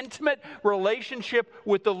have an intimate relationship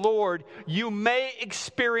with the Lord, you may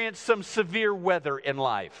experience some severe weather in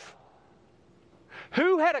life.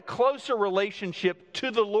 Who had a closer relationship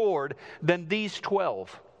to the Lord than these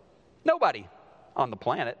 12? Nobody on the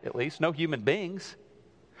planet, at least, no human beings.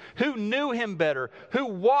 Who knew him better, who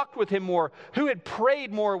walked with him more, who had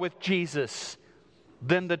prayed more with Jesus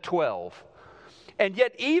than the 12. And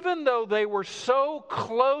yet, even though they were so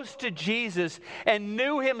close to Jesus and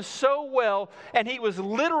knew him so well, and he was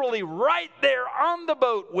literally right there on the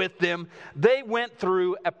boat with them, they went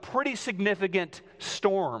through a pretty significant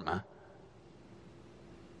storm.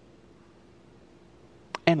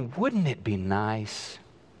 And wouldn't it be nice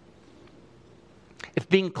if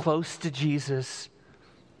being close to Jesus,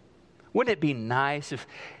 wouldn't it be nice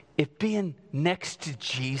if being next to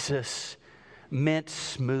Jesus meant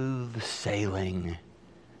smooth sailing?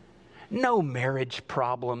 No marriage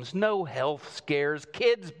problems, no health scares,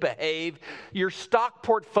 kids behave, your stock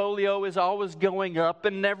portfolio is always going up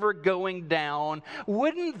and never going down.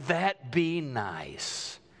 Wouldn't that be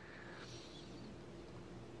nice?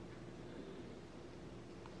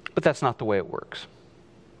 But that's not the way it works.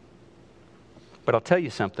 But I'll tell you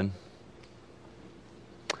something.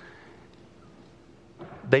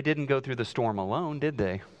 They didn't go through the storm alone, did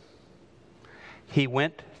they? He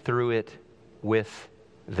went through it with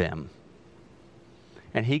them.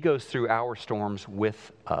 And he goes through our storms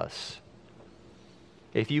with us.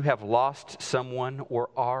 If you have lost someone or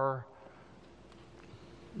are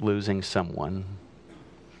losing someone,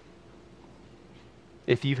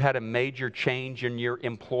 if you've had a major change in your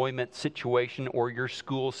employment situation or your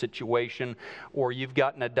school situation, or you've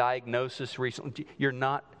gotten a diagnosis recently, you're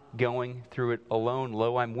not going through it alone.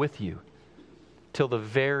 Lo, I'm with you till the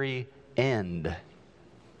very end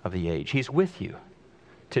of the age. He's with you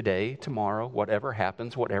today, tomorrow, whatever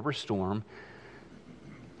happens, whatever storm,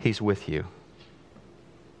 he's with you.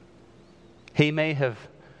 He may have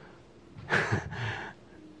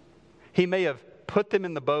put them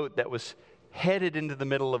in the boat that was headed into the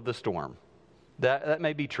middle of the storm. That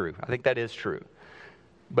may be true. I think that is true.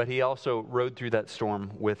 But he also rode through that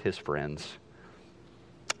storm with his friends.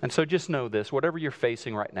 And so just know this, whatever you're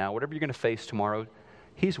facing right now, whatever you're going to face tomorrow,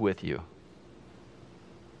 he's with you.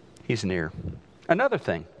 He's near. Another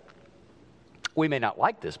thing, we may not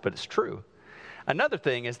like this, but it's true. Another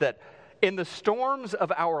thing is that in the storms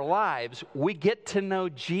of our lives, we get to know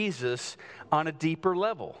Jesus on a deeper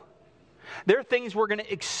level. There are things we're going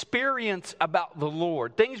to experience about the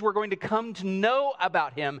Lord, things we're going to come to know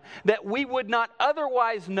about Him that we would not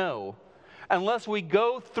otherwise know unless we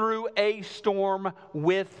go through a storm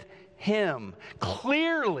with Him.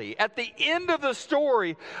 Clearly, at the end of the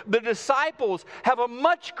story, the disciples have a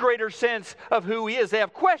much greater sense of who He is. They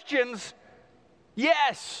have questions,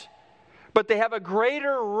 yes, but they have a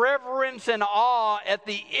greater reverence and awe at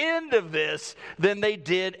the end of this than they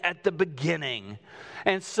did at the beginning.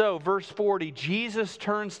 And so, verse 40, Jesus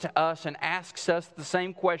turns to us and asks us the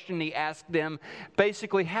same question He asked them.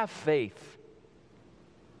 Basically, have faith.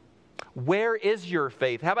 Where is your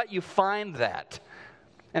faith? How about you find that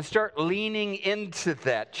and start leaning into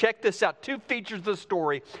that? Check this out. 2 features of the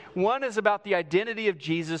story. One is about the identity of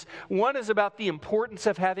Jesus. One is about the importance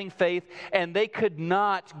of having faith. And they could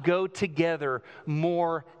not go together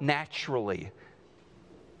more naturally.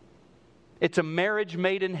 It's a marriage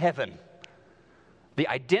made in heaven. The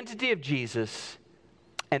identity of Jesus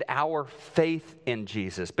and our faith in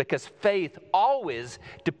Jesus. Because faith always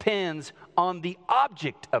depends on the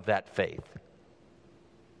object of that faith.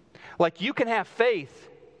 Like you can have faith,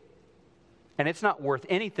 and it's not worth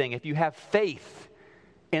anything if you have faith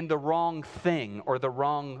in the wrong thing or the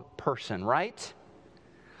wrong person, right?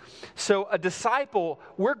 So a disciple,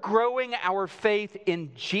 we're growing our faith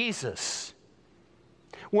in Jesus.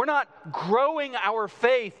 We're not growing our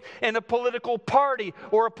faith in a political party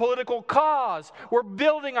or a political cause. We're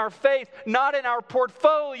building our faith not in our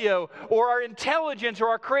portfolio or our intelligence or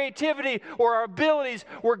our creativity or our abilities.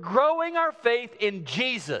 We're growing our faith in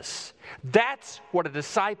Jesus. That's what a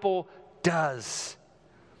disciple does.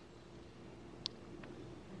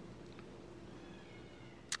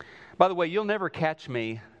 By the way, you'll never catch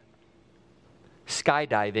me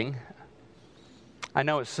skydiving. I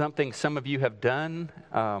know it's something some of you have done.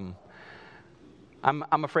 I'm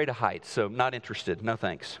afraid of heights, so not interested. No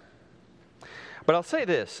thanks. But I'll say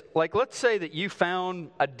this. Like, let's say that you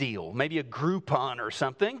found a deal, maybe a Groupon or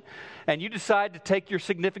something, and you decide to take your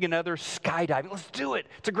significant other skydiving. Let's do it.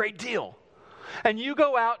 It's a great deal. And you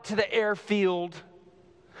go out to the airfield,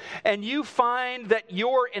 and you find that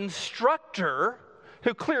your instructor,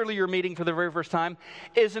 who clearly you're meeting for the very first time,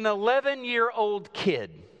 is an 11-year-old kid.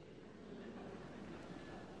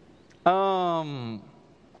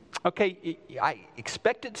 Okay, I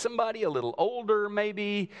expected somebody a little older,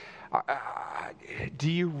 maybe. Do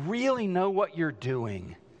you really know what you're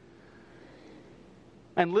doing?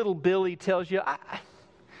 And little Billy tells you,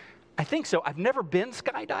 I think so. I've never been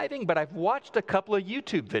skydiving, but I've watched a couple of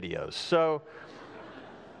YouTube videos. So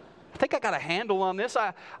I think I got a handle on this.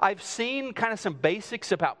 I've seen kind of some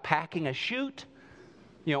basics about packing a chute.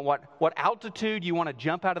 You know, what altitude you want to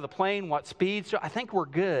jump out of the plane, what speed. So I think we're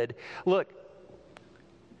good. Look,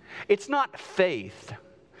 it's not faith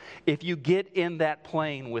if you get in that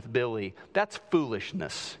plane with Billy. That's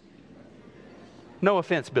foolishness. No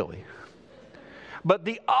offense, Billy. But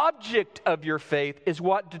the object of your faith is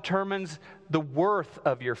what determines the worth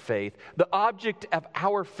of your faith. The object of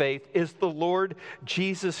our faith is the Lord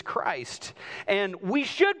Jesus Christ. And we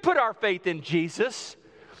should put our faith in Jesus.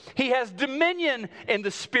 He has dominion in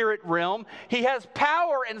the spirit realm. He has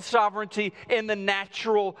power and sovereignty in the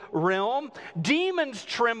natural realm. Demons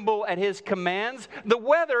tremble at His commands. The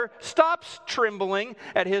weather stops trembling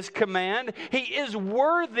at His command. He is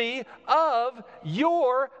worthy of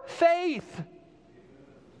your faith.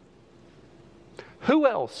 Who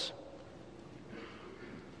else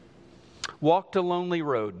walked a lonely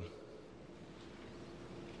road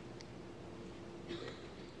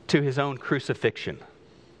to His own crucifixion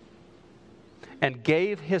and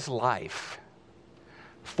gave His life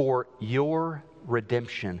for your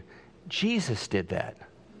redemption? Jesus did that.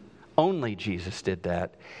 Only Jesus did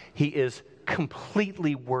that. He is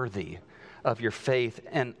completely worthy of your faith.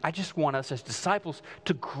 And I just want us as disciples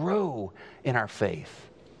to grow in our faith.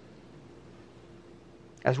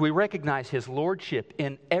 As we recognize His lordship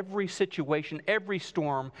in every situation, every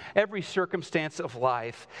storm, every circumstance of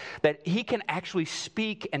life, that He can actually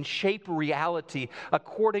speak and shape reality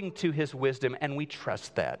according to His wisdom, and we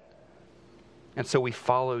trust that. And so we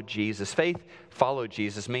follow Jesus. Faith, follow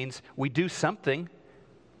Jesus, means we do something.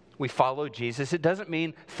 We follow Jesus. It doesn't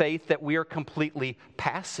mean faith that we are completely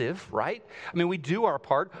passive, right? I mean, we do our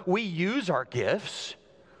part. We use our gifts.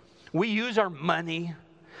 We use our money.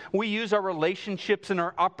 We use our relationships and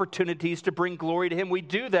our opportunities to bring glory to Him. We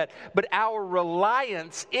do that. But our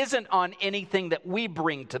reliance isn't on anything that we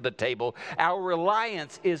bring to the table. Our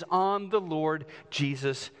reliance is on the Lord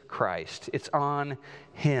Jesus Christ. It's on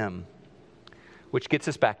Him. Which gets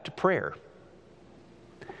us back to prayer.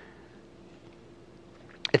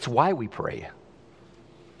 It's why we pray.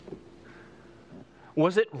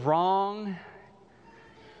 Was it wrong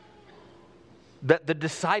that the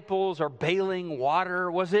disciples are bailing water?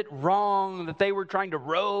 Was it wrong that they were trying to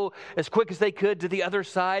row as quick as they could to the other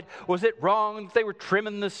side? Was it wrong that they were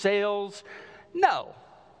trimming the sails? No.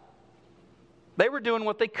 They were doing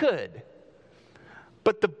what they could.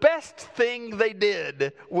 But the best thing they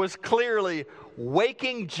did was clearly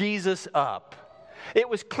waking Jesus up. It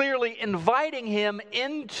was clearly inviting him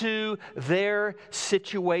into their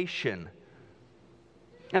situation.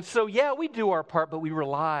 And so, yeah, we do our part, but we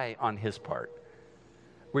rely on his part.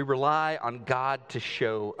 We rely on God to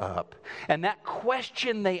show up. And that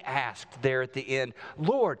question they asked there at the end,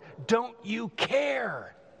 Lord, don't you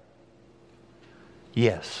care?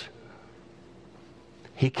 Yes,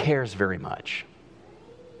 he cares very much.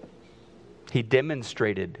 He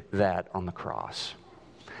demonstrated that on the cross.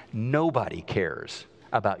 Nobody cares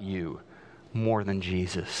about you more than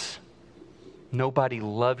Jesus. Nobody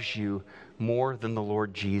loves you more than the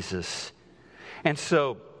Lord Jesus. And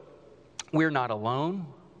so, we're not alone.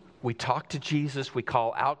 We talk to Jesus. We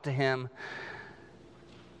call out to him.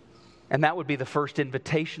 And that would be the first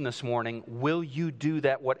invitation this morning. Will you do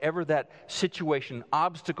that, whatever that situation,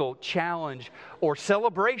 obstacle, challenge, or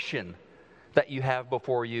celebration that you have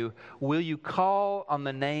before you? Will you call on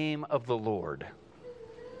the name of the Lord?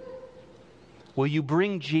 Will you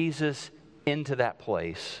bring Jesus into that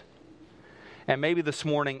place? And maybe this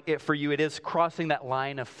morning, for you, it is crossing that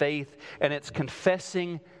line of faith, and it's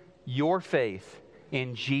confessing your faith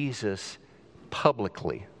in Jesus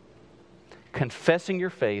publicly. Confessing your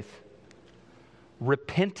faith,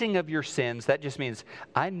 repenting of your sins. That just means,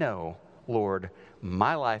 I know, Lord,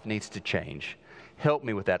 my life needs to change. Help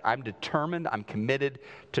me with that. I'm determined, I'm committed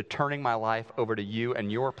to turning my life over to you and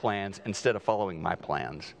your plans instead of following my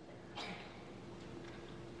plans.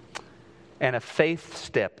 And a faith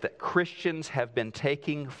step that Christians have been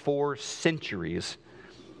taking for centuries.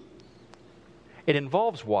 It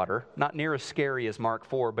involves water, not near as scary as Mark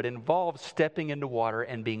 4, but involves stepping into water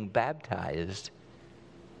and being baptized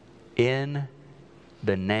in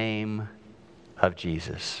the name of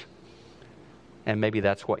Jesus. And maybe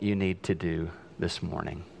that's what you need to do this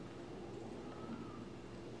morning.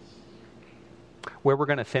 Where we're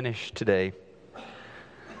going to finish today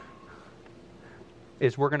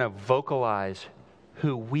is we're going to vocalize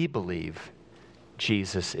who we believe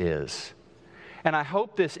Jesus is. And I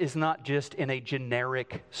hope this is not just in a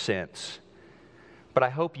generic sense, but I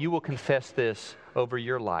hope you will confess this over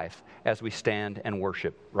your life as we stand and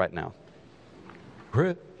worship right now.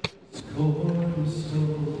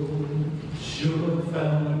 Cornerstone, sure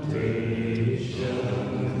foundation,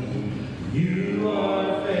 you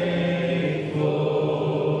are faithful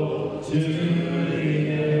to the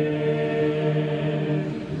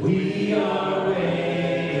end. We are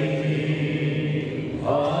waiting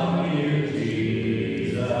on you,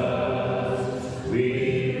 Jesus.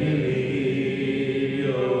 We believe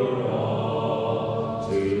you're all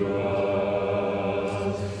to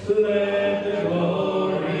us. Let the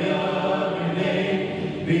glory of your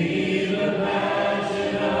name be the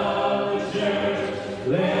passion of the church.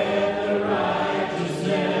 Let the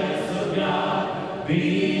righteousness of God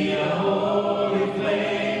be a holy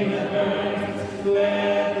flame that burns.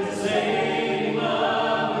 Let the saving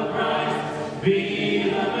love of Christ be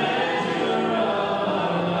the measure of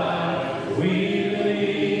our life. We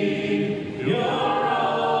believe you're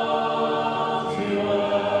all to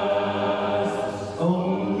us.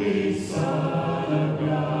 Only Son of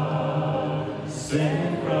God,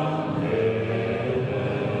 sent from heaven,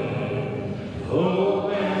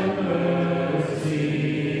 hope and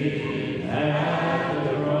mercy at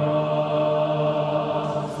the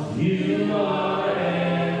cross. You are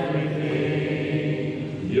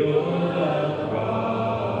everything, you're the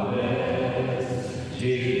promise.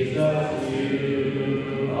 Jesus,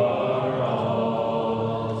 you are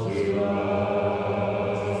all to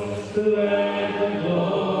us. Let the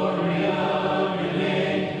glory of your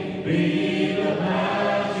name be the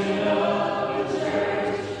passion of the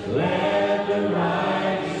church. Let the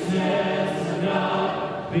righteousness of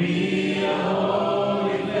God be a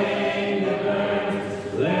holy flame that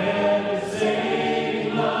burns. Let the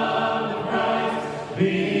saving love of Christ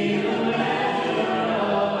be the measure of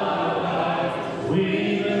our life.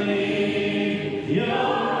 We believe you're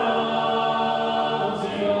all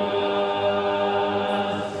to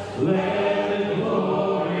us. Let the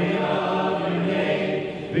glory of your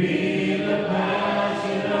name be the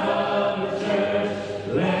passion of the church.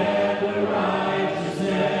 Let the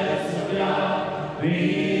righteousness of God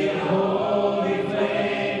be a holy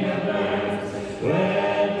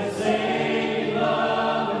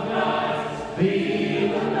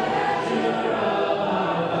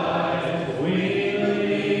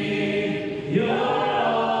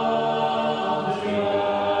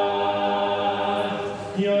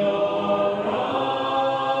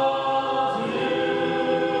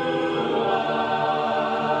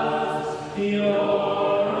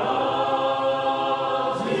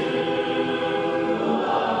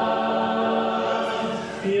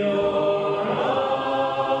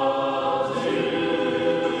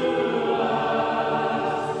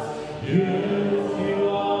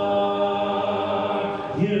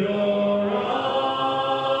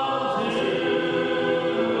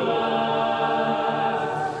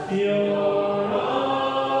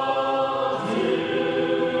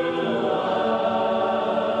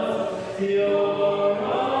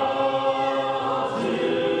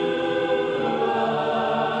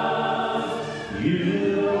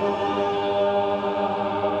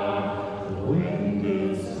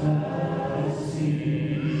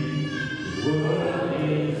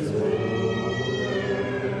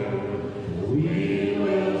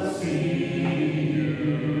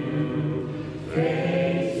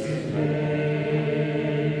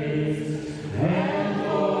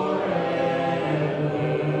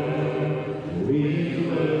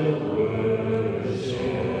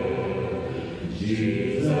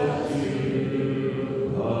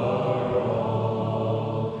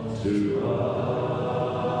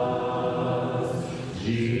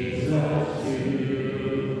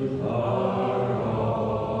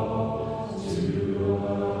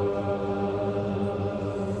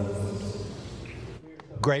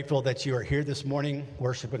Grateful that you are here this morning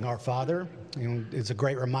worshiping our Father. It's a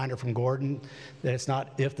great reminder from Gordon that it's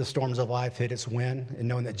not if the storms of life hit, it's when, and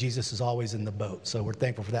knowing that Jesus is always in the boat. So we're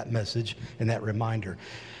thankful for that message and that reminder.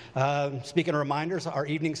 Speaking of reminders, our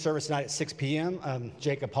evening service tonight at 6 p.m.,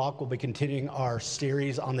 Jacob Hawk will be continuing our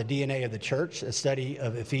series on the DNA of the church, a study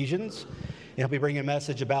of Ephesians. And he'll be bringing a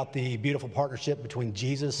message about the beautiful partnership between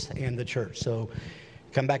Jesus and the church. So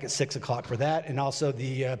come back at 6 o'clock for that, and also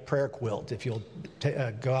the prayer quilt. If you'll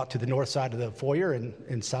go out to the north side of the foyer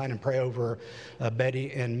and sign and pray over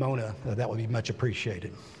Betty and Mona, that would be much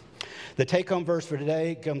appreciated. The take-home verse for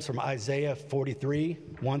today comes from Isaiah 43,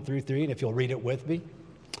 1 through 3, and if you'll read it with me.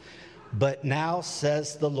 But now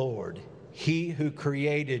says the Lord, He who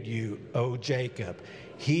created you, O Jacob,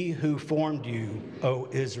 He who formed you, O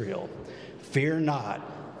Israel, fear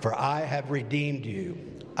not, for I have redeemed you.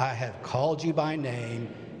 I have called you by name,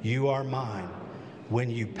 you are mine. When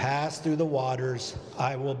you pass through the waters,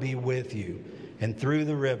 I will be with you, and through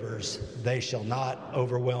the rivers, they shall not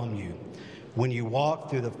overwhelm you. When you walk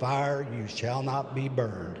through the fire, you shall not be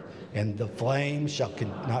burned, and the flame shall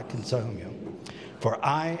not consume you. For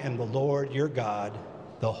I am the Lord your God,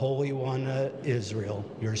 the Holy One of Israel,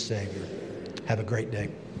 your Savior. Have a great day.